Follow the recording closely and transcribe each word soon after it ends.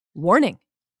Warning,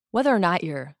 whether or not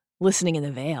you're listening in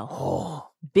the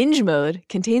veil, binge mode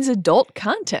contains adult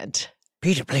content.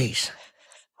 Peter, please.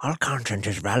 All content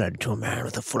is valid to a man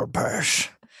with a full purse.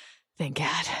 Thank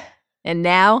God. And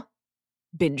now,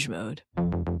 binge mode.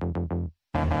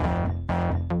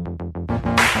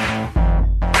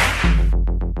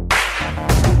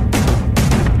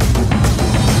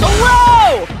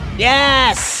 Hello!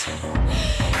 Yes!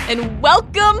 And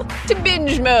welcome to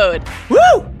binge mode. Woo!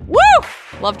 Woo!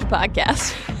 Love to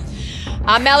podcast.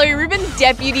 I'm Mallory Rubin,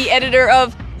 deputy editor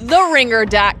of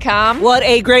TheRinger.com. What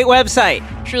a great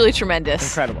website. Truly tremendous.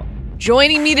 Incredible.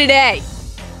 Joining me today,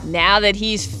 now that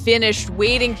he's finished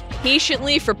waiting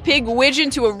patiently for Pig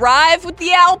Widgeon to arrive with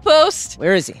the Owl Post.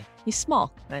 Where is he? He's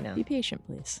small. I know. Be patient,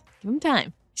 please. Give him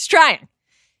time. He's trying.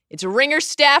 It's Ringer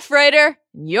staff writer,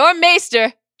 your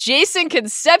maester, Jason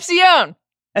Concepcion.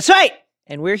 That's right.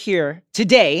 And we're here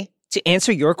today to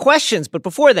answer your questions. But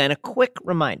before then, a quick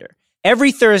reminder.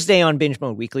 Every Thursday on Binge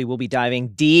Mode Weekly, we'll be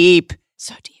diving deep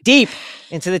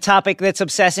into the topic that's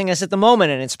obsessing us at the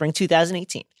moment, and in spring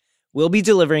 2018. We'll be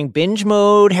delivering Binge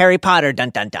Mode Harry Potter,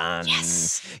 dun dun dun.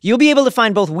 Yes. You'll be able to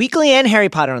find both Weekly and Harry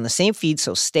Potter on the same feed,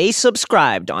 so stay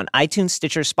subscribed on iTunes,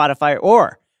 Stitcher, Spotify,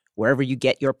 or wherever you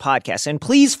get your podcasts. And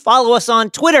please follow us on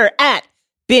Twitter at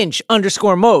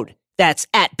binge_mode. That's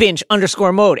at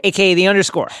binge_mode, aka the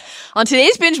underscore. On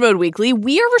today's Binge Mode Weekly,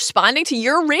 we are responding to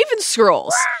your Raven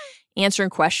Scrolls, answering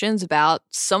questions about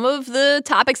some of the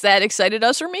topics that excited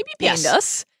us or maybe pained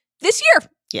us this year.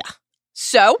 Yeah.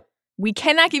 So we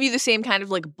cannot give you the same kind of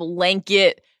like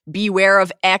blanket beware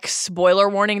of X spoiler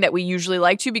warning that we usually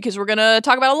like to, because we're going to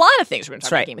talk about a lot of things. We're going to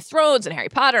talk about Game of Thrones and Harry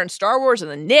Potter and Star Wars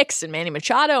and the Knicks and Manny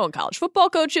Machado and college football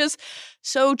coaches.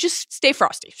 So just stay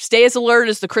frosty. Stay as alert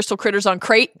as the crystal critters on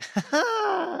Crate.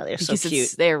 They're so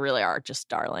cute. They really are just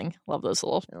darling. Love those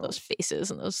those faces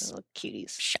and those little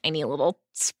cuties. Shiny little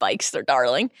spikes. They're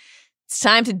darling. It's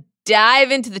time to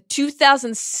dive into the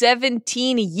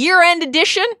 2017 year-end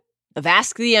edition of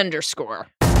Ask the Underscore.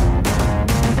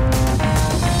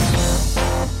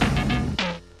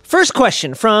 First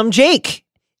question from Jake.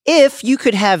 If you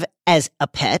could have as a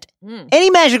pet any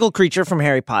magical creature from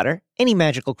Harry Potter, any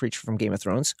magical creature from Game of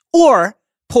Thrones, or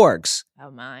porgs,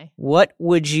 oh my, what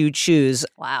would you choose?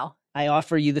 Wow. I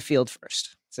offer you the field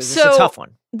first. So this is a tough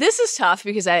one. This is tough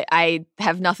because I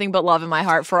have nothing but love in my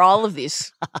heart for all of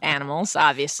these animals,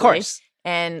 obviously. Of course.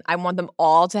 And I want them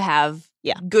all to have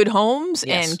good homes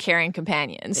and caring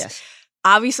companions. Yes.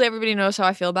 Obviously, everybody knows how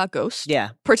I feel about Ghost. Yeah.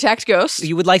 Protect Ghost.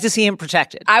 You would like to see him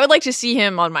protected. I would like to see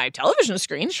him on my television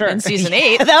screen in season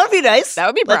 8. That would be nice. That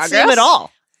would be progress. Let's see him at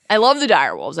all. I love the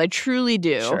direwolves. I truly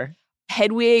do. Sure.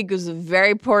 Hedwig was a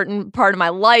very important part of my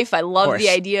life. I love the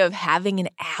idea of having an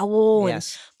owl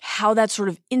and how that sort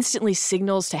of instantly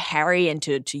signals to Harry and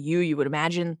to you. You would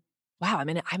imagine, wow, I'm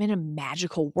in a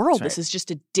magical world. This is just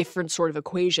a different sort of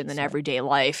equation than everyday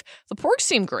life. The porgs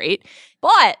seem great,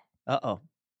 but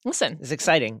listen, it's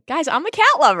exciting. Guys, I'm a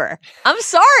cat lover. I'm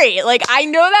sorry. Like, I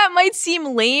know that might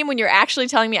seem lame when you're actually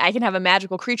telling me I can have a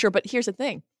magical creature, but here's the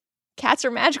thing. Cats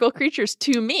are magical creatures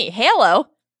to me. Halo,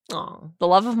 the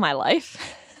love of my life.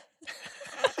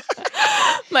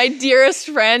 My dearest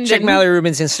friend. Check Mallory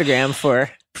Rubin's Instagram for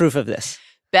proof of this.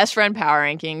 Best friend power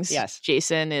rankings. Yes.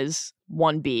 Jason is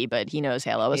 1B, but he knows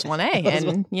Halo is 1A.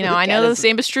 And, you know, I know the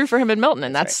same is true for him and Milton.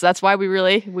 And that's why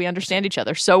we understand each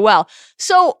other so well.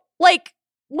 So, like,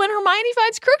 when Hermione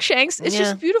finds Crookshanks, it's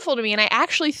just beautiful to me. And I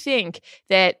actually think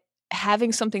that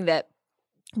having something that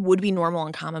would be normal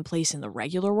and commonplace in the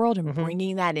regular world and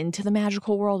bringing that into the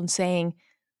magical world and saying,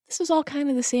 this is all kind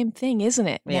of the same thing, isn't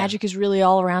it? Yeah. Magic is really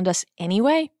all around us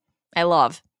anyway. I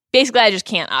love. Basically, I just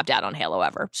can't opt out on Halo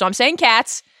ever. So I'm saying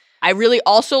cats. I really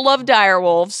also love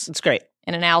direwolves. It's great.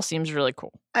 And an owl seems really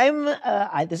cool.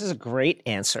 This is a great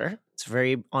answer. It's a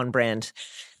very on-brand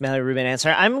Mallory Rubin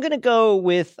answer. I'm going to go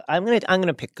with, I'm going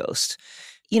to pick Ghost.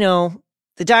 You know,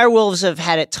 the direwolves have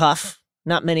had it tough.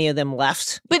 Not many of them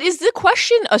left. But is the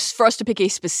question for us to pick a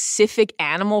specific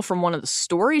animal from one of the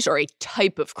stories or a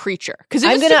type of creature? Because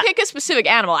if to pick a specific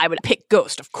animal, I would pick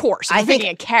Ghost, of course. I'm picking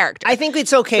a character. I think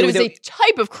it's okay. But if it's a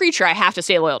type of creature, I have to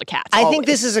stay loyal to cats. I think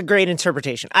this is a great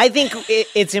interpretation. I think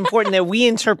it's important that we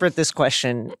interpret this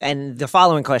question and the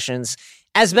following questions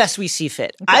as best we see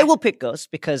fit. Okay. I will pick Ghost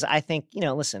because I think,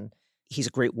 listen, he's a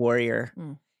great warrior.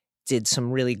 Did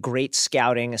some really great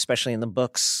scouting, especially in the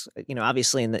books.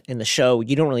 Obviously in the show,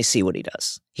 you don't really see what he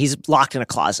does. He's locked in a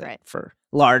closet for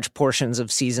large portions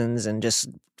of seasons and just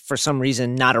for some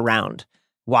reason not around.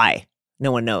 Why?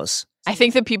 No one knows. I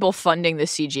think the people funding the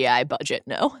CGI budget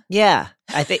know. Yeah,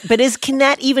 I think. But can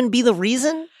that even be the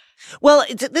reason? Well,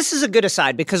 this is a good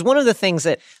aside because one of the things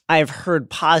that I've heard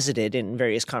posited in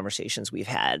various conversations we've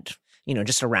had,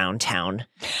 just around town,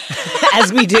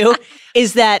 as we do,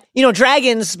 is that,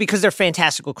 dragons, because they're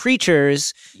fantastical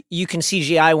creatures, you can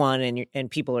CGI one and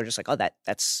people are just like, oh,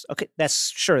 that's okay.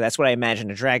 That's what I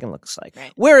imagine a dragon looks like.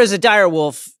 Right. Whereas a dire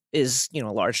wolf is, a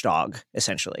large dog,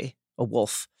 essentially, a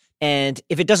wolf. And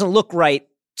if it doesn't look right,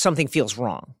 something feels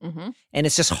wrong. Mm-hmm. And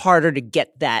it's just harder to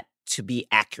get that to be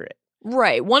accurate.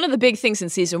 Right. One of the big things in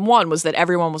season 1 was that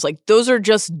everyone was like, those are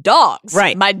just dogs.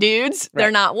 Right. My dudes, Right.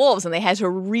 they're not wolves. And they had to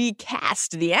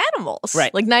recast the animals.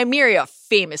 Right. Like Nymeria,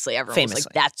 famously, everyone was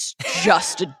Famously. like, that's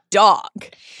just a dog.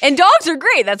 And dogs are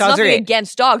great. That's Dogs are nothing great.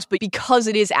 against dogs, but because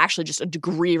it is actually just a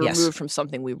degree Yes. removed from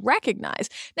something we recognize.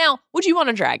 Now, would you want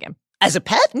a dragon? As a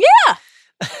pet? Yeah.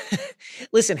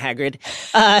 Listen, Hagrid.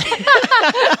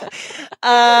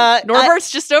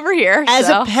 Norbert's just over here. As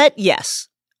so. a pet, yes.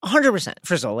 100%.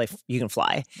 First of all, if you can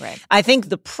fly. Right. I think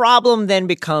the problem then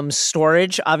becomes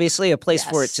storage. Obviously, a place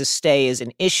for it Yes. to stay is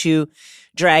an issue.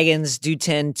 Dragons do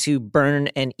tend to burn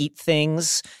and eat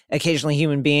things, occasionally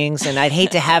human beings, and I'd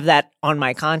hate to have that on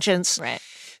my conscience. Right.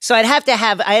 So I'd have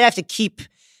to keep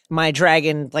my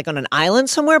dragon like on an island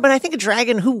somewhere, but I think a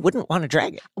dragon, who wouldn't want a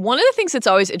dragon? One of the things that's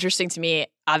always interesting to me,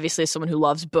 obviously, as someone who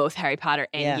loves both Harry Potter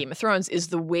and Yeah. Game of Thrones, is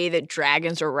the way that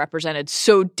dragons are represented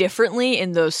so differently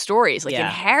in those stories. Like in Yeah.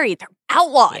 Harry, they're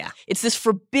outlawed. Yeah. It's this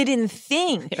forbidden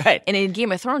thing. Right. And in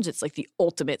Game of Thrones, it's like the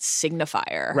ultimate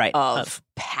signifier Right. of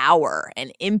power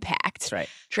and impact. That's right.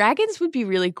 Dragons would be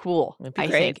really cool, It'd be I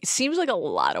great. think. It seems like a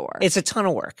lot of work. It's a ton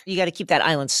of work. You got to keep that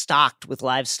island stocked with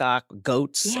livestock,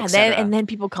 goats, yeah, etc. then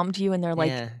people come to you and they're like,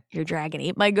 Yeah. your dragon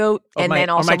ate my goat, Or and my- then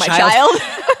or also my my child." child.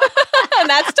 And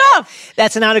that's tough.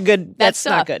 That's not a good. That's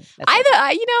tough. not good.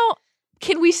 That's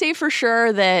Can we say for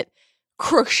sure that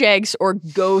Crookshanks or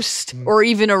Ghost Mm. or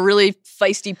even a really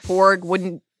feisty porg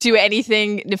wouldn't do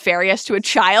anything nefarious to a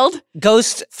child?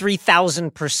 Ghost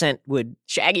 3,000%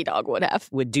 Shaggy Dog would have.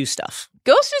 would do stuff.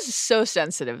 Ghost is so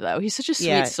sensitive, though. He's such a sweet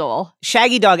Yeah. soul.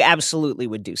 Shaggy Dog absolutely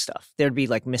would do stuff. There'd be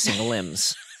like missing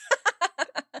limbs.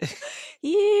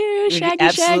 Ew, He'd Shaggy,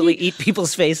 absolutely Shaggy. eat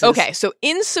people's faces. Okay, so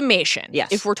in summation, Yes.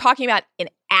 if we're talking about an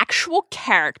actual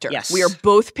character, Yes. we are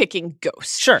both picking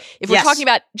Ghost. Sure. If we're Yes. talking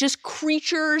about just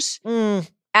creatures Mm,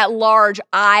 at large,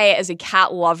 I, as a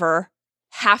cat lover,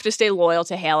 have to stay loyal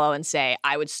to Halo and say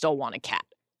I would still want a cat.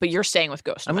 But you're staying with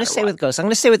Ghost. I'm going to stay with Ghost. I'm going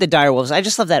to stay with the direwolves. I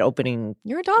just love that opening.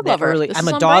 You're a dog that lover. early- This I'm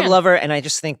is a on dog brand. lover, and I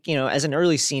just think, as an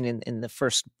early scene in the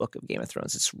first book of Game of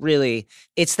Thrones,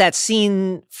 it's that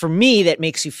scene for me that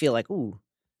makes you feel like, ooh,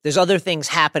 there's other things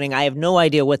happening. I have no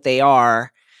idea what they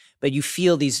are, but you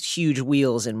feel these huge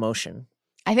wheels in motion.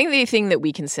 I think the thing that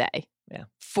we can say, Yeah.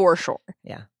 for sure,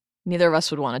 Yeah. neither of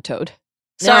us would want a toad.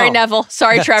 Sorry, No. Neville.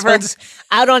 Sorry, Trevor. Toads,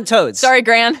 out on toads. Sorry,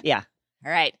 Gran. Yeah.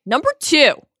 All right. Number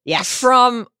 2, Yes.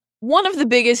 from one of the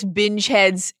biggest binge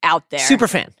heads out there. Super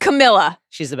fan. Camilla.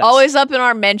 She's the best. Always up in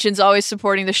our mentions, always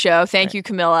supporting the show. Thank you,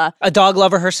 Camilla. A dog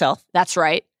lover herself. That's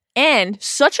right. And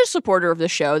such a supporter of the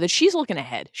show that she's looking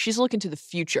ahead. She's looking to the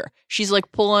future. She's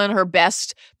like pulling her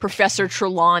best Professor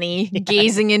Trelawney,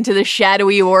 gazing into the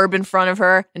shadowy orb in front of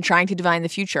her and trying to divine the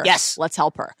future. Yes. Let's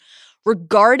help her.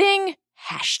 Regarding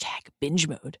 #binge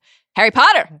mode, Harry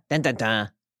Potter, Dun, dun,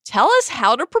 dun. tell us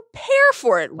how to prepare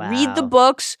for it. Wow. Read the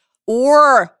books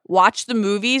or watch the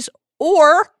movies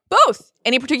or both.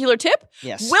 Any particular tip?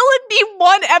 Yes. Will it be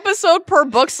one episode per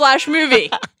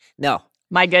book/movie? No.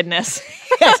 My goodness.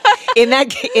 Yes. In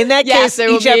that Yes, case, it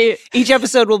will be. each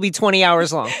episode will be 20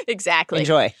 hours long. Exactly.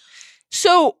 Enjoy.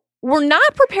 So we're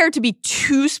not prepared to be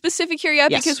too specific here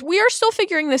yet Yes. because we are still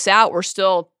figuring this out. We're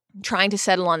still trying to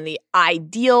settle on the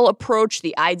ideal approach,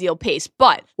 the ideal pace.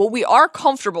 But what we are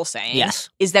comfortable saying Yes.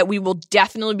 is that we will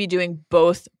definitely be doing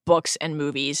both books and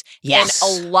movies. Yes.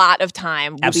 And a lot of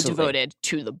time will Absolutely. be devoted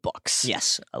to the books.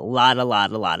 Yes. A lot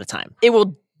of time. It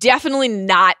will definitely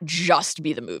not just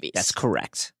be the movies. That's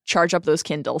correct. Charge up those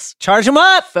Kindles, Charge them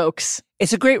up. folks.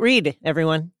 It's a great read,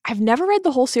 everyone. I've never read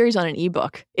the whole series on an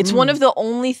ebook. It's one of the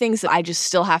only things that I just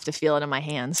still have to feel it in my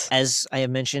hands. As I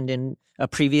have mentioned in a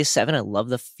previous 7, I love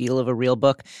the feel of a real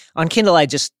book. On Kindle,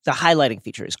 the highlighting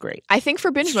feature is great. I think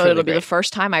for binge It's mode, really it'll be the great.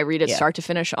 first time I read it Yeah. start to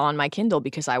finish on my Kindle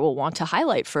because I will want to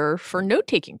highlight for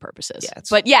note-taking purposes. Yeah,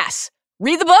 But yes,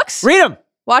 read the books, Read them,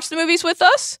 watch the movies with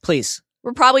us. please.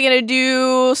 We're probably going to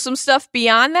do some stuff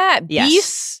beyond that. Yes.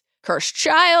 Beasts, Cursed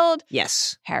Child,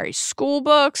 Yes. Harry's school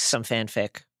books. Some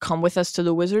fanfic. Come with us to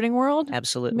the Wizarding World.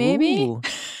 Absolutely. Maybe. Ooh.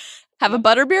 Have a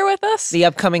butterbeer with us. The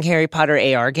upcoming Harry Potter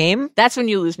AR game. That's when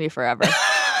you lose me forever.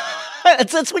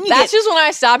 That's when you That's just when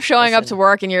I stop showing up to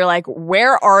work and you're like,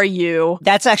 where are you?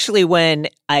 That's actually when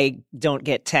I don't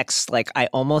get texts like I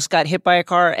almost got hit by a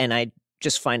car and I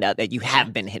just find out that you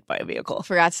have been hit by a vehicle.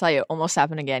 Forgot to tell you, almost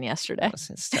happened again yesterday.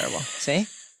 It's terrible. See?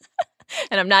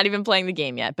 And I'm not even playing the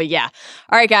game yet. But yeah.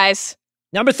 All right, guys.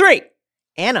 Number 3,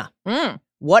 Anna.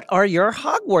 What are your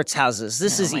Hogwarts houses?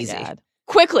 This is easy. God.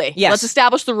 Quickly, let's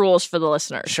establish the rules for the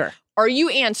listeners. Sure. Are you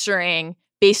answering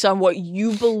based on what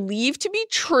you believe to be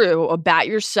true about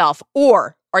yourself,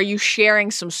 or are you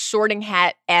sharing some Sorting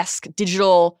Hat-esque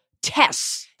digital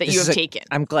tests that you have taken?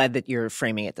 I'm glad that you're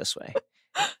framing it this way.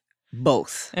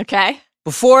 Both. Okay.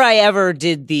 Before I ever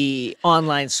did the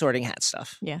online Sorting Hat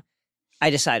stuff, I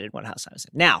decided what house I was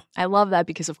in. Now, I love that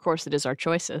because, of course, it is our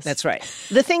choices. That's right.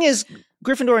 The thing is,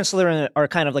 Gryffindor and Slytherin are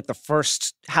kind of like the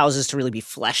first houses to really be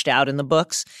fleshed out in the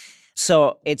books.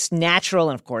 So it's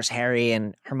natural, and of course, Harry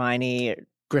and Hermione,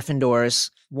 Gryffindors,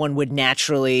 one would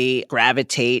naturally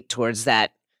gravitate towards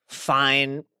that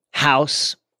fine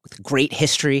house with great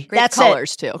history. Great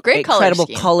colors, too. Great color incredible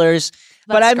scheme. Colors.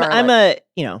 But I'm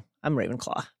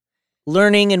Ravenclaw.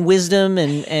 Learning and wisdom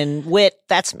and wit,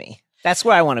 that's me. That's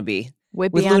where I want to be.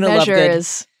 Wit with beyond Luna measure Lovegood.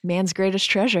 is man's greatest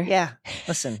treasure. Yeah.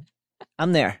 Listen,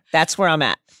 I'm there. That's where I'm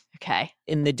at. Okay.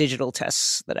 In the digital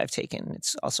tests that I've taken,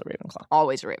 it's also Ravenclaw.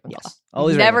 Always Ravenclaw. Yes.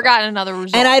 Always Never Ravenclaw. gotten another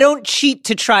result. And I don't cheat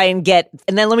to try and get,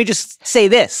 and then let me just say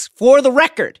this, for the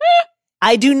record,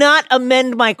 I do not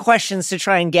amend my questions to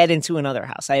try and get into another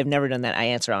house. I have never done that. I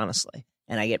answer honestly,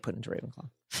 and I get put into Ravenclaw.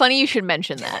 Funny you should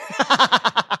mention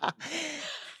that.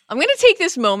 I'm going to take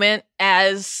this moment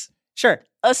as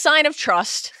a sign of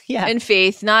trust and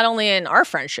faith, not only in our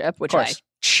friendship, which I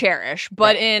cherish,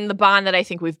 but in the bond that I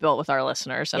think we've built with our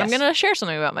listeners. And I'm going to share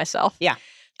something about myself. Yeah.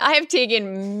 I have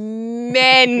taken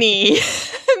many,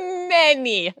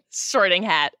 many Sorting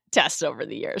Hat tests over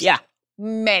the years. Yeah.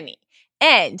 Many.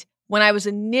 And when I was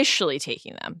initially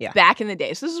taking them, back in the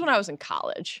day, so this is when I was in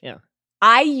college,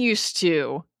 I used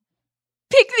to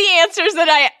pick the answers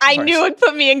that I knew would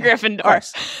put me in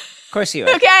Gryffindor. Of course you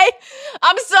would. Okay?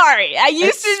 I'm sorry. I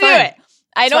used to do it.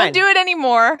 I don't do it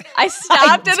anymore. I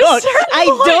stopped at a certain point. I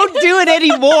don't do it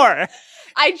anymore.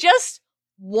 I just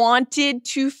wanted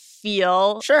to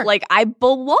feel like I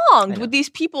belonged with these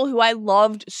people who I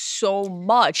loved so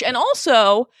much. And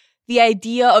also the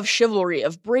idea of chivalry,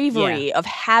 of bravery, of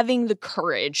having the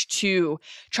courage to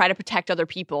try to protect other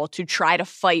people, to try to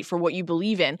fight for what you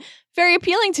believe in. Very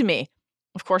appealing to me.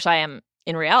 Of course, I am,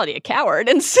 in reality, a coward.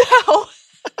 And so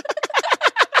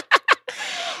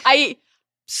I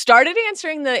started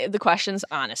answering the questions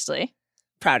honestly.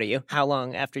 Proud of you. How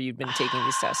long after you've been taking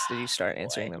these tests did you start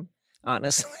answering them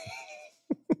honestly?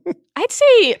 I'd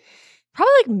say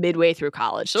probably like midway through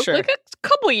college. So like a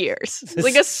couple of years.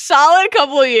 Like a solid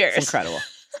couple of years. It's incredible.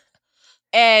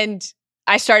 And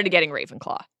I started getting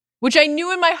Ravenclaw, which I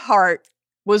knew in my heart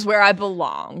was where I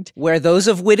belonged. Where those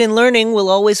of wit and learning will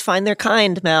always find their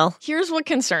kind, Mal. Here's what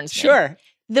concerns me. Sure.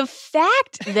 The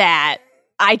fact that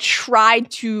I tried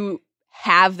to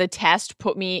have the test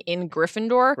put me in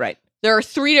Gryffindor. Right. There are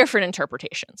 3 different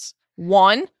interpretations.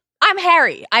 1, I'm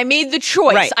Harry. I made the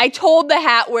choice. Right. I told the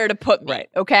hat where to put me. Right.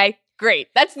 Okay? Great.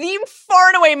 That's the far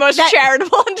and away most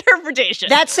charitable interpretation.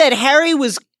 That said, Harry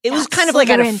was, it was kind of like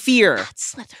out of fear. Not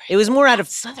Slytherin. It was more out of,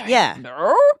 Slytherin. yeah.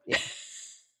 No? Yeah.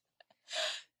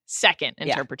 Second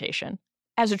interpretation.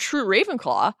 As a true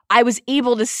Ravenclaw, I was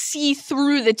able to see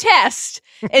through the test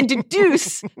and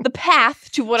deduce the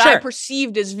path to what I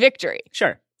perceived as victory.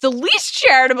 Sure. The least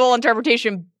charitable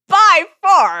interpretation by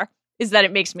far is that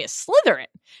it makes me a Slytherin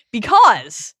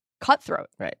because cutthroat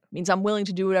means I'm willing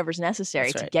to do whatever's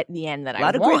necessary to get the end that I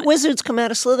want. A lot of great wizards come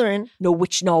out of Slytherin. No,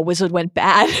 a wizard went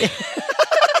bad.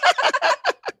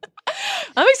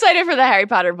 I'm excited for the Harry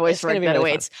Potter voice work that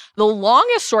awaits. The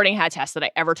longest Sorting Hat test that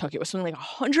I ever took, it was something like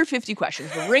 150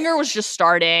 questions. The Ringer was just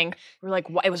starting. We were like,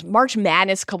 it was March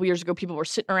Madness a couple years ago. People were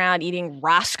sitting around eating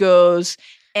Roscoe's.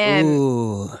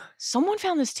 And someone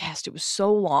found this test. It was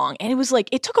so long. And it was like,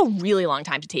 it took a really long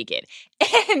time to take it.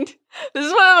 And this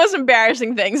is one of the most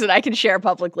embarrassing things that I can share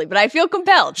publicly, but I feel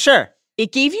compelled. Sure.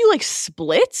 It gave you like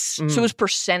splits, so it was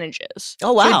percentages.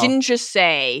 Oh, wow. So it didn't just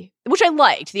say, which I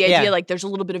liked, the idea like there's a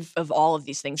little bit of all of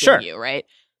these things in you, right?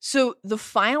 So the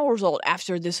final result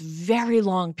after this very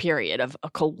long period of a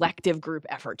collective group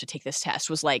effort to take this test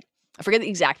was like, I forget the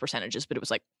exact percentages, but it was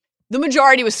like the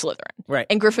majority was Slytherin. Right.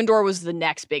 And Gryffindor was the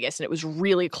next biggest, and it was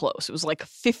really close. It was like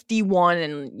 51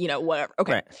 and, whatever.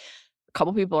 Okay. Right. A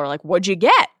couple people are like, what'd you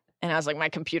get? And I was like, my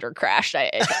computer crashed. I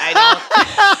don't,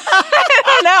 I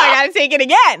don't know. I got to take it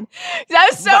again. I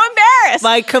was so embarrassed.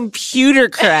 My computer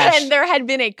crashed. And there had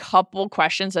been a couple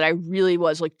questions that I really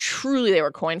was like, truly, they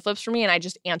were coin flips for me. And I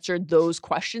just answered those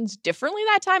questions differently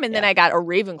that time. And then I got a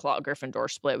Ravenclaw Gryffindor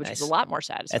split, which was a lot more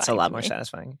satisfying. That's a lot more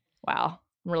satisfying. Wow.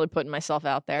 I'm really putting myself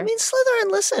out there. I mean,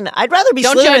 Slytherin, listen, I'd rather be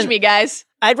Don't Slytherin. judge me, guys.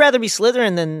 I'd rather be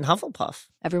Slytherin than Hufflepuff.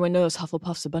 Everyone knows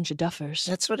Hufflepuff's a bunch of duffers.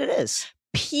 That's what it is.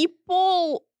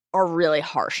 People are really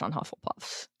harsh on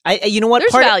Hufflepuffs. You know what?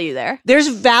 There's value there. There's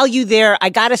value there. I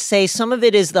gotta say, some of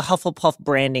it is the Hufflepuff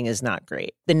branding is not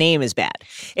great. The name is bad.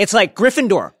 It's like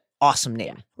Gryffindor, awesome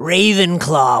name. Yeah.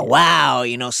 Ravenclaw, wow.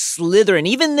 Slytherin,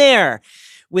 even there,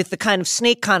 with the kind of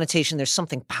snake connotation, there's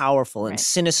something powerful and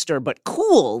sinister, but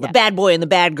cool. The bad boy and the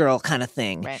bad girl kind of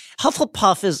thing. Right.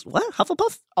 Hufflepuff is what?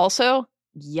 Hufflepuff? Also,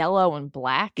 yellow and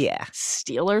black. Yeah.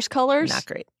 Steelers colors. Not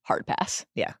great. Hard pass.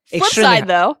 Yeah. Flip side,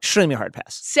 though. Extremely hard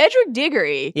pass. Cedric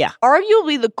Diggory. Yeah.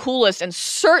 Arguably the coolest and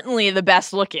certainly the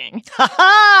best looking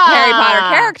Harry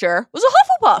Potter character was a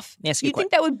Hufflepuff. Yes, you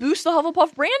think that would boost the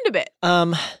Hufflepuff brand a bit?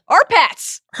 Our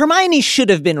pets. Hermione should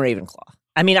have been Ravenclaw.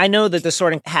 I mean, I know that the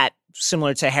Sorting Hat,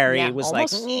 similar to Harry, was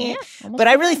almost, but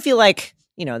I really feel like,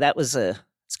 that was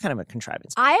it's kind of a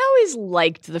contrivance. I always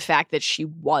liked the fact that she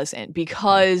wasn't,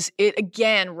 because it,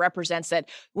 again, represents that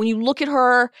when you look at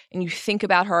her and you think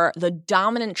about her, the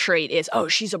dominant trait is,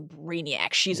 she's a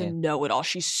brainiac. She's a know-it-all.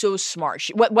 She's so smart.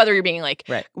 Whether you're being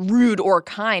rude or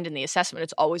kind in the assessment,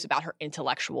 it's always about her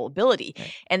intellectual ability.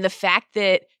 Right. And the fact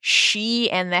that she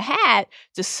and the Hat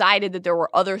decided that there were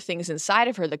other things inside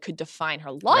of her that could define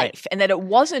her life, and that it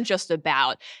wasn't just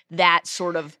about that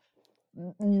sort of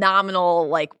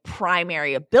nominal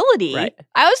primary ability. I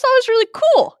always thought it was really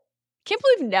cool. Can't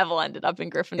believe Neville ended up in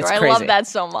Gryffindor. I love that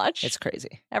so much. It's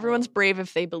crazy. Everyone's brave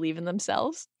if they believe in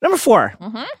themselves. Number 4.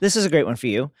 This is a great one for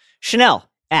you. Chanel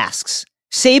asks,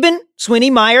 Saban, Sweeney,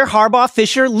 Meyer, Harbaugh,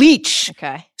 Fisher, Leach.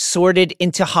 Okay. Sorted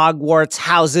into Hogwarts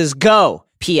houses go.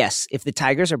 P.S. If the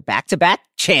Tigers are back-to-back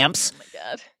champs, oh my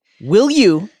God, will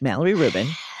you, Mallory Rubin,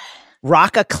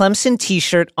 rock a Clemson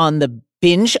t-shirt on the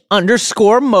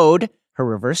binge_mode? Her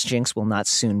reverse jinx will not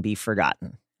soon be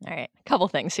forgotten. All right. A couple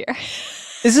things here.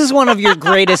 This is one of your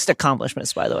greatest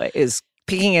accomplishments, by the way, is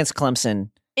picking against Clemson.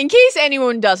 In case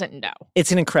anyone doesn't know.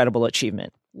 It's an incredible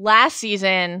achievement. Last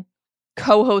season,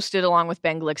 co-hosted along with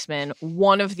Ben Glicksman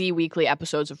one of the weekly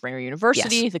episodes of Ringer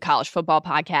University, the college football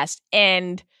podcast.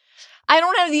 And I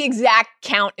don't have the exact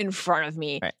count in front of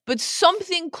me, but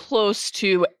something close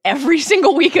to every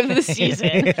single week of the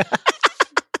season.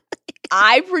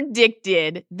 I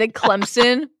predicted that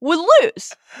Clemson would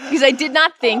lose because I did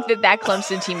not think that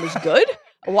Clemson team was good.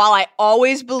 While I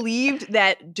always believed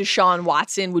that Deshaun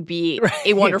Watson would be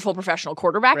a wonderful professional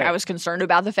quarterback, I was concerned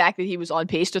about the fact that he was on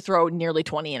pace to throw nearly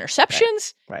 20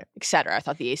 interceptions, et cetera. I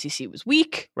thought the ACC was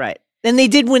weak. Right. And they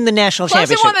did win the national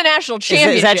championship. Clemson won the national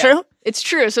championship. Is that true? It's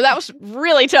true. So that was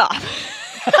really tough.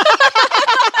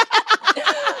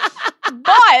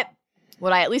 But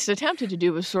what I at least attempted to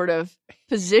do was sort of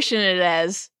position it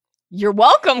as, you're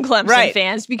welcome, Clemson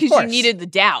fans, because you needed the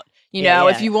doubt. You know,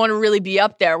 if you want to really be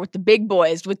up there with the big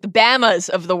boys, with the Bamas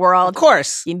of the world, of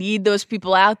course, you need those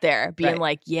people out there being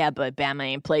like, yeah, but Bama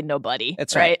ain't played nobody.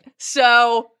 That's right.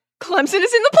 So Clemson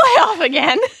is in the playoff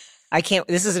again.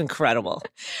 This is incredible.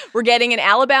 We're getting an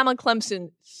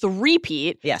Alabama-Clemson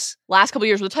three-peat. Yes. Last couple of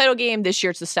years with the title game. This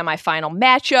year it's the semifinal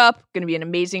matchup. Going to be an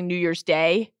amazing New Year's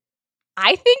Day.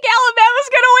 I think Alabama's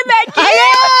going to win that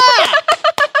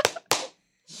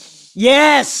game.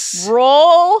 Yes.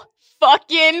 Roll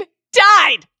fucking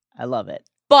Tide. I love it.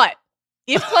 But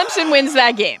if Clemson wins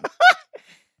that game,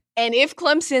 and if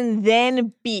Clemson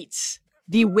then beats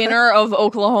the winner of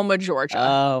Oklahoma, Georgia.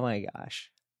 Oh my gosh.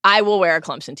 I will wear a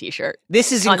Clemson t-shirt.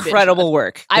 This is incredible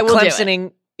work. I will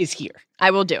Clemsoning is here.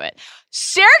 I will do it.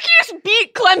 Syracuse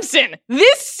beat Clemson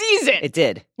this season. It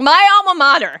did. My alma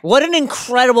mater. What an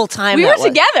incredible time we that were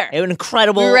together. It was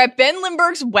incredible. We were at Ben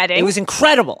Lindbergh's wedding. It was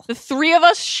incredible. The three of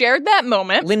us shared that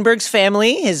moment. Lindbergh's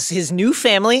family, his new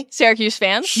family. Syracuse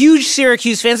fans. Huge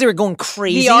Syracuse fans. They were going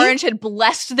crazy. The Orange had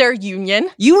blessed their union.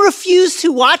 You refused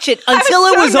to watch it until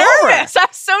it was over. I was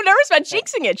so nervous about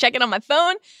jinxing it. Checking on my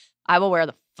phone. I will wear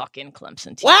the fucking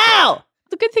Clemson t-shirt. Wow.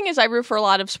 The good thing is I root for a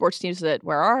lot of sports teams that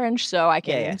wear orange, so I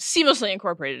can seamlessly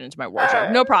incorporate it into my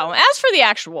wardrobe. No problem. As for the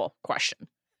actual question,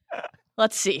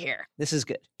 let's see here. This is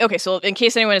good. Okay, so in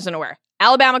case anyone isn't aware,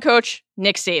 Alabama coach,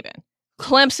 Nick Saban.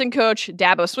 Clemson coach,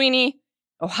 Dabo Swinney.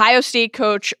 Ohio State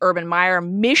coach, Urban Meyer.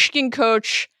 Michigan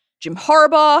coach, Jim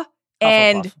Harbaugh.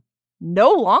 And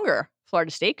no longer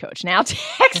Florida State coach. Now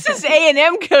Texas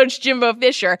A&M coach, Jimbo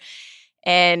Fisher.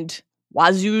 And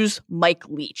Wazoo's Mike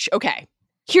Leach. Okay.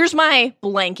 Here's my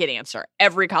blanket answer.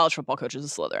 Every college football coach is a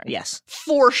Slytherin. Yes.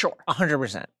 For sure.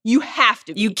 100%. You have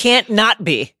to be. You can't not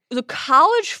be. The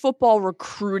college football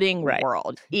recruiting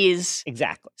world is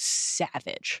exactly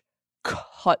savage,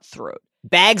 cutthroat.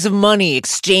 Bags of money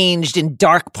exchanged in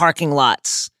dark parking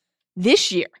lots.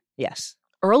 This year, yes,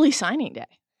 early signing day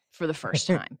for the first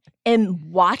time. And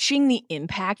watching the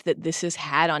impact that this has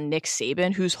had on Nick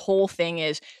Saban, whose whole thing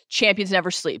is champions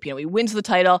never sleep. You know, he wins the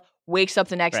title, wakes up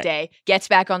the next day, gets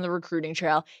back on the recruiting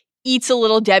trail, eats a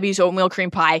little Debbie's oatmeal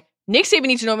cream pie. Nick Saban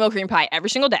eats an oatmeal cream pie every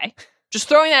single day. Just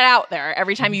throwing that out there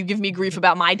every time you give me grief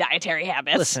about my dietary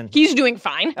habits. Listen. He's doing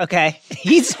fine. Okay.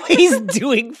 He's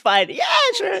doing fine. Yeah,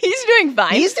 sure. He's doing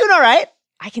fine. He's doing all right.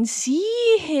 I can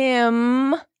see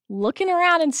him looking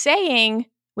around and saying,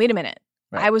 wait a minute.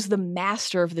 Right. I was the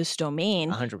master of this domain.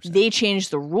 100%. They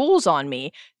changed the rules on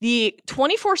me. The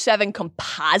 24/7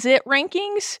 composite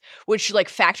rankings, which like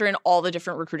factor in all the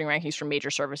different recruiting rankings from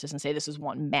major services and say this is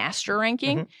one master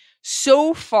ranking.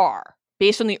 So far,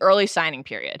 based on the early signing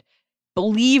period,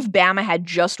 believe Bama had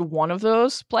just one of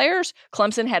those players.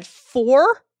 Clemson had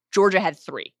 4. Georgia had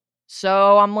 3.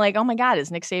 So I'm like, oh my God,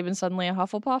 is Nick Saban suddenly a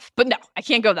Hufflepuff? But no, I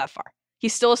can't go that far.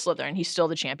 He's still a Slytherin. He's still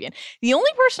the champion. The only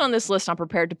person on this list I'm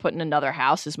prepared to put in another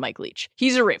house is Mike Leach.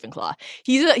 He's a Ravenclaw.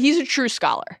 He's a true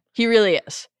scholar. He really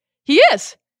is. He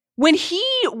is. When he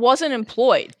wasn't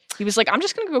employed, he was like, I'm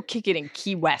just going to go kick it in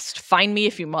Key West. Find me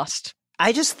if you must.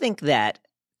 I just think that,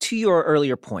 to your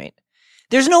earlier point,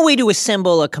 there's no way to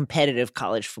assemble a competitive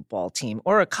college football team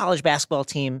or a college basketball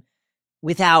team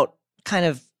without kind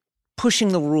of pushing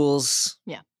the rules,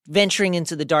 venturing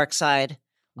into the dark side,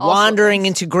 wandering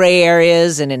into gray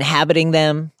areas and inhabiting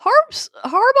them.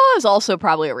 Harbaugh is also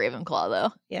probably a Ravenclaw,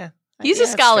 though. Yeah. He's a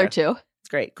scholar, too. It's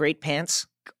great. Great pants.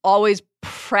 Always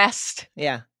pressed.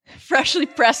 Yeah. Freshly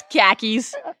pressed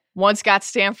khakis. Once got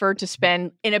Stanford to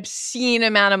spend an obscene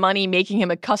amount of money making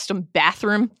him a custom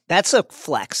bathroom. That's a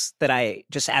flex that I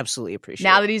just absolutely appreciate.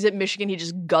 Now that he's at Michigan, he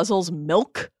just guzzles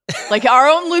milk. Like our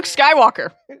own Luke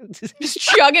Skywalker. Just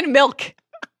chugging milk.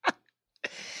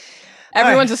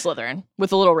 Everyone's a Slytherin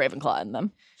with a little Ravenclaw in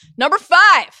them. Number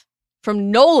 5 from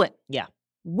Nolan. Yeah.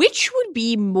 Which would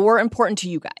be more important to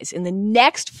you guys in the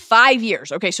next 5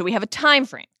 years? Okay, so we have a time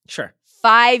frame. Sure.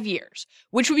 5 years.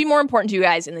 Which would be more important to you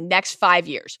guys in the next 5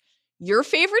 years? Your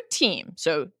favorite team,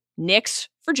 so Knicks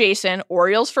for Jason,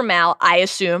 Orioles for Mal, I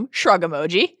assume, shrug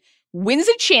emoji, wins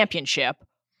a championship,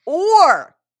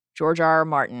 or George R.R.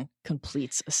 Martin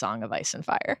completes A Song of Ice and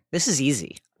Fire. This is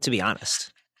easy, to be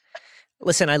honest.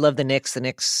 Listen, I love the Knicks. The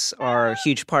Knicks are a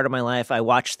huge part of my life. I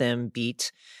watched them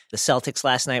beat the Celtics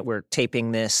last night. We're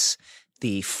taping this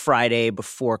the Friday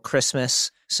before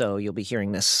Christmas, so you'll be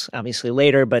hearing this obviously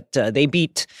later, but they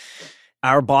beat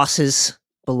our bosses,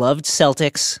 beloved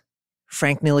Celtics.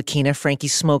 Frank Ntilikina, Frankie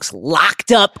Smokes,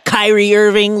 locked up Kyrie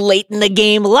Irving late in the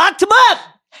game, locked him up!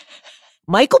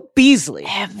 Michael Beasley.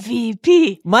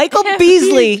 MVP. Michael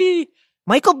Beasley.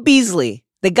 Michael Beasley,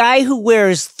 the guy who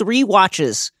wears 3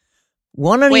 watches,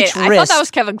 one on each wrist. I thought that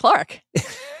was Kevin Clark.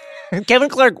 Kevin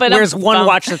Clark wears one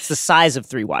watch that's the size of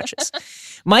 3 watches.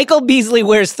 Michael Beasley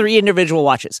wears 3 individual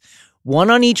watches,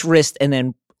 one on each wrist and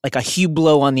then like a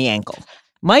Hublot on the ankle.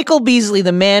 Michael Beasley,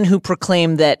 the man who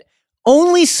proclaimed that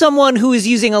only someone who is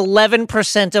using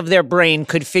 11% of their brain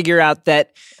could figure out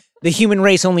that the human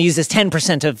race only uses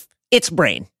 10% of its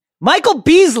brain. Michael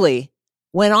Beasley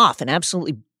went off and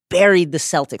absolutely buried the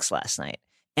Celtics last night.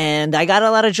 And I got a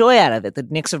lot of joy out of it. The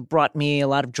Knicks have brought me a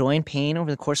lot of joy and pain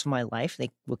over the course of my life. They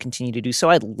will continue to do so.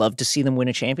 I'd love to see them win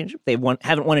a championship. They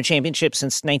haven't won a championship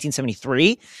since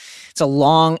 1973. It's a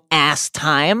long-ass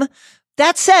time.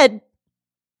 That said,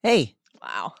 hey.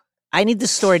 Wow. I need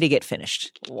this story to get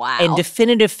finished. Wow. In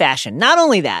definitive fashion. Not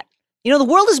only that, you know, the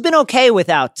world has been okay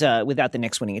without the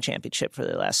Knicks winning a championship for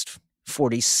the last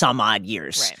 40-some-odd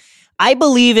years. Right. I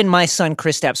believe in my son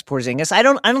Kristaps Porzingis. I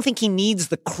don't think he needs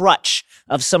the crutch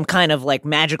of some kind of like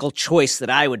magical choice that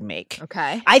I would make.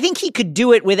 Okay. I think he could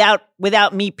do it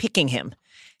without me picking him.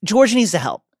 George needs the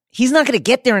help. He's not going to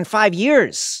get there in 5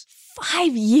 years.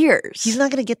 5 years. He's not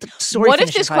going to get the story. What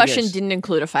if this question didn't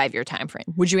include a 5-year time frame?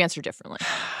 Would you answer differently?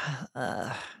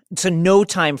 It's a no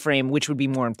time frame, which would be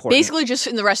more important. Basically, just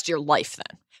in the rest of your life,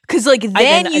 then, because like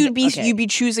then you'd be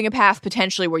choosing a path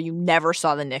potentially where you never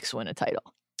saw the Knicks win a title.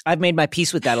 I've made my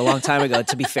peace with that a long time ago.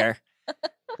 To be fair,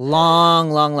 long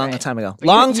time ago. You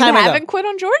haven't quit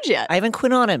on George yet. I haven't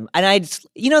quit on him, and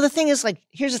the thing is, like,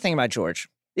 here's the thing about George.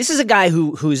 This is a guy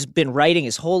who's been writing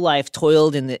his whole life,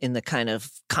 toiled in the kind of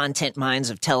content mines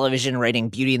of television, writing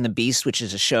Beauty and the Beast, which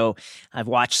is a show. I've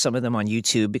watched some of them on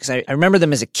YouTube because I remember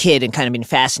them as a kid and kind of been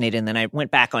fascinated. And then I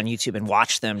went back on YouTube and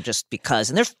watched them just because,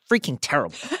 and they're freaking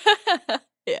terrible.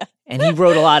 Yeah. And he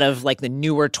wrote a lot of like the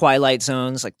newer Twilight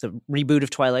Zones, like the reboot of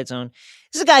Twilight Zone.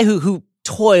 This is a guy who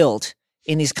toiled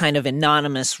in these kind of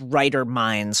anonymous writer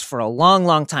minds for a long,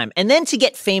 long time. And then to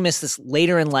get famous this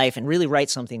later in life and really write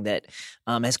something that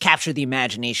has captured the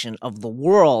imagination of the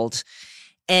world,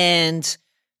 and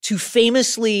to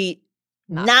famously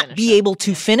not be able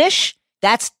to finish,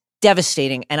 that's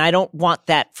devastating. And I don't want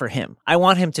that for him. I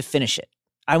want him to finish it.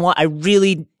 I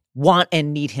really want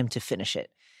and need him to finish it.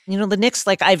 You know, the Knicks,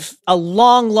 like a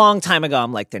long, long time ago,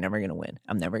 I'm like, they're never going to win.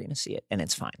 I'm never going to see it. And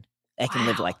it's fine. I can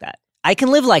live like that. I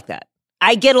can live like that.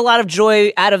 I get a lot of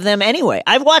joy out of them anyway.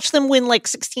 I've watched them win like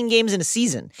 16 games in a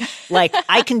season. Like,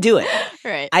 I can do it.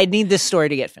 Right. I need this story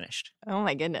to get finished. Oh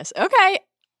my goodness. Okay.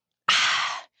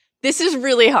 This is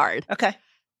really hard. Okay. I'm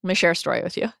going to share a story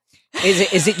with you.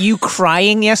 Is it you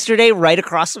crying yesterday right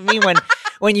across from me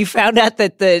when you found out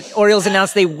that the Orioles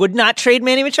announced they would not trade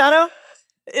Manny Machado?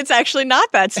 It's actually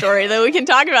not that story, though. We can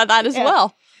talk about that as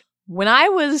well. When I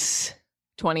was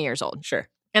 20 years old. Sure.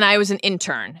 And I was an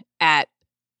intern at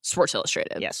Sports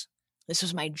Illustrated. Yes. This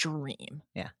was my dream.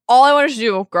 Yeah. All I wanted to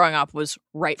do growing up was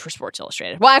write for Sports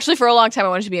Illustrated. Well, actually, for a long time, I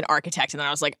wanted to be an architect. And then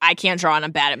I was like, I can't draw and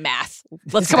I'm bad at math.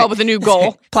 Let's come up with a new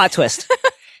goal. Plot twist.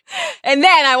 And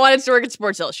then I wanted to work at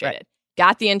Sports Illustrated. Right.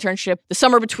 Got the internship the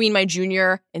summer between my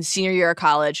junior and senior year of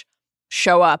college.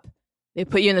 Show up. They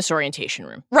put you in this orientation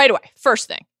room right away. First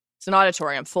thing. It's an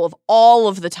auditorium full of all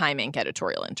of the Time Inc.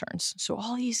 editorial interns. So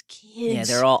all these kids. Yeah,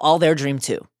 they're all their dream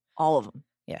too. All of them.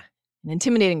 Yeah. An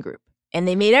intimidating group. And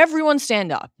they made everyone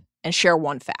stand up and share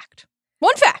one fact.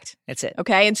 One fact. That's it.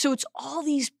 Okay. And so it's all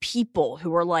these people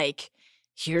who are like,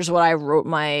 here's what I wrote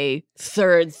my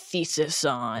third thesis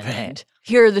on. Right. And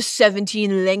here are the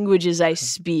 17 languages I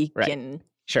speak. Right. And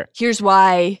Sure. here's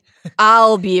why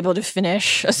I'll be able to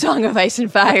finish A Song of Ice and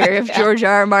Fire if George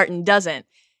R. R. Martin doesn't.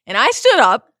 And I stood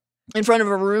up in front of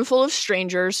a room full of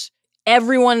strangers.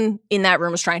 Everyone in that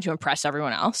room was trying to impress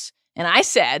everyone else. And I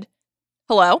said,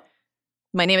 hello,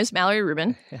 my name is Mallory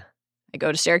Rubin. Yeah. I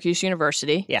go to Syracuse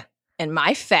University. Yeah. And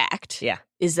my fact Yeah.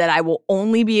 is that I will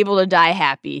only be able to die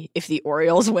happy if the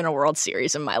Orioles win a World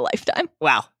Series in my lifetime.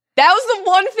 Wow. That was the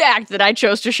one fact that I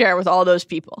chose to share with all those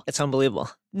people. It's unbelievable.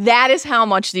 That is how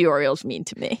much the Orioles mean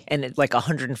to me. And like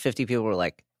 150 people were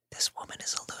like, this woman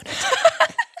is a lunatic.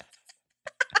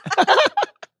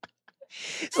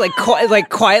 It's like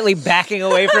quietly backing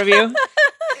away from you.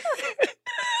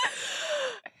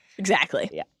 Exactly.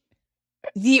 Yeah.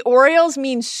 The Orioles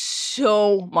mean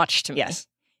so much to me. Yes.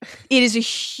 It is a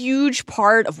huge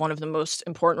part of one of the most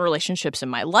important relationships in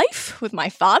my life with my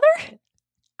father.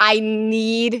 I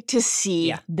need to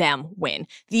see them win.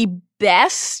 The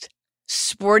best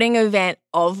sporting event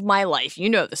of my life.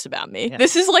 You know this about me. Yeah.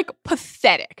 This is like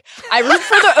pathetic. I root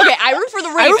for the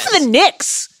Ravens. I root for the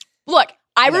Knicks. Look,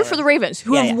 I root for the Ravens,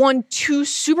 who have won 2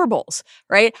 Super Bowls,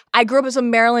 right? I grew up as a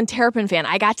Maryland Terrapin fan.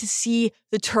 I got to see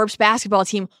the Terps basketball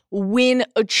team win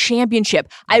a championship.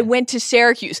 Yeah. I went to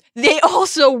Syracuse. They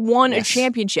also won a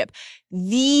championship.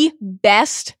 The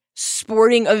best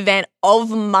sporting event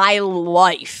of my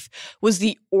life was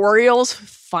the Orioles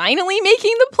finally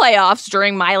making the playoffs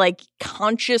during my like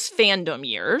conscious fandom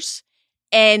years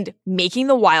and making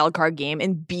the wild card game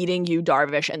and beating Yu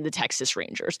Darvish and the Texas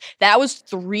Rangers. That was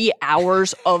 3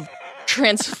 hours of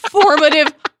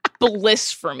transformative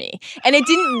bliss for me. And it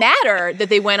didn't matter that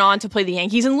they went on to play the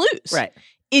Yankees and lose. Right.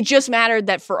 It just mattered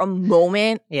that for a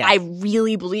moment, I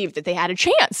really believed that they had a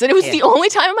chance. And it was the only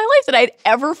time in my life that I'd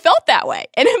ever felt that way.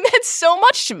 And it meant so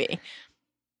much to me,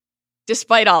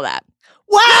 despite all that.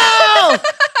 Wow!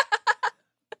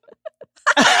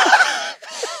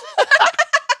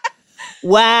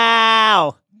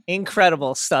 Wow.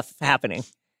 Incredible stuff happening.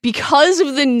 Because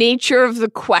of the nature of the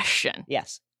question.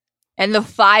 Yes. And the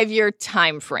 5-year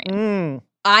time frame.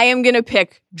 I am going to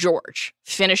pick George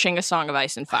finishing A Song of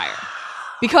Ice and Fire.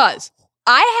 Because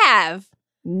I have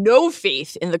no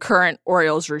faith in the current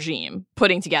Orioles regime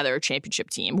putting together a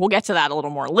championship team. We'll get to that a little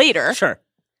more later. Sure.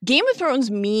 Game of Thrones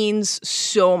means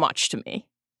so much to me.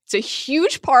 It's a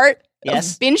huge part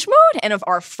of binge mode and of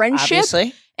our friendship.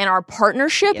 Obviously. And our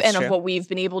partnership and of what we've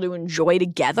been able to enjoy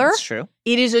together. That's true.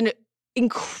 It is an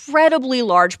incredibly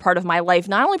large part of my life,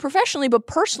 not only professionally, but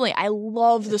personally. I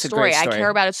love the story. I care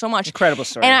about it so much. Incredible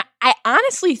story. And I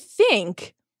honestly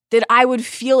think that I would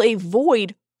feel a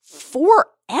void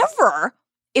forever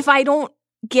if I don't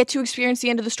get to experience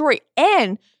the end of the story.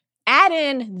 And add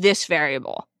in this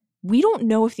variable. we don't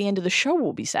know if the end of the show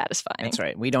will be satisfying. That's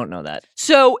right. We don't know that.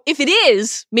 So if it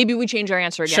is, maybe we change our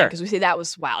answer again Sure. because we say that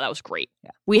was great.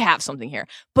 Yeah. We have something here.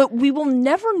 But we will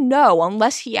never know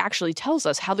unless he actually tells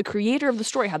us how the creator of the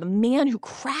story, how the man who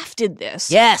crafted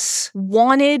this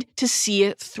wanted to see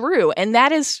it through. And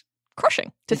that is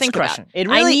crushing to think about. It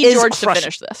really I need is George crushing. to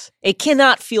finish this. It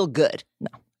cannot feel good. No.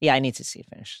 Yeah, I need to see it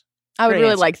finish. I would Great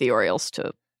really answer. like the Orioles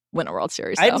to win a World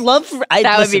Series. I'd love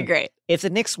that would be great. If the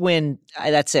Knicks win,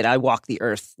 that's it. I walk the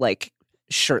earth like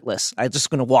shirtless. I'm just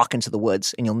going to walk into the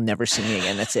woods and you'll never see me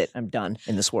again. That's it. I'm done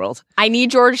in this world. I need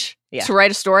George to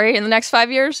write a story in the next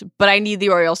 5 years, but I need the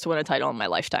Orioles to win a title in my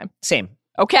lifetime. Same.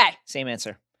 Okay. Same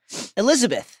answer.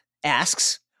 Elizabeth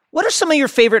asks, what are some of your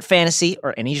favorite fantasy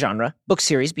or any genre book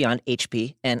series beyond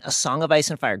HP and A Song of Ice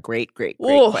and Fire? Great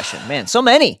question. Man, so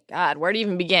many. God, where to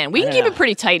even begin? We can keep it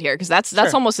pretty tight here because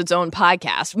that's almost its own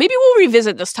podcast. Maybe we'll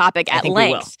revisit this topic at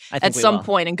length at some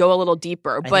point and go a little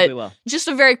deeper. But just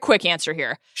a very quick answer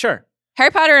here. Sure.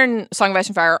 Harry Potter and Song of Ice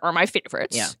and Fire are my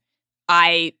favorites. Yeah.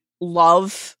 I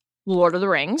love Lord of the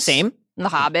Rings. Same. And The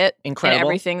Hobbit. Incredible. And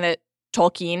everything that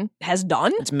Tolkien has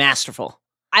done. It's masterful.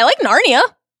 I like Narnia.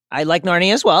 I like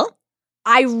Narnia as well.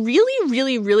 I really,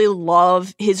 really, really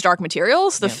love his Dark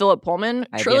Materials, the Philip Pullman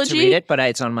trilogy. I've yet to read it, but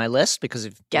it's on my list because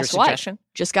of your suggestion.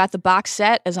 Just got the box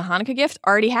set as a Hanukkah gift.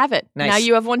 Already have it. Nice. Now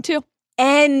you have one too.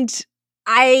 And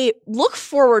I look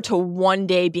forward to one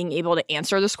day being able to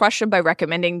answer this question by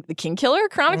recommending the Kingkiller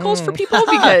Chronicles for people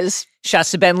because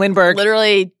shouts to Ben Lindbergh.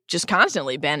 Literally just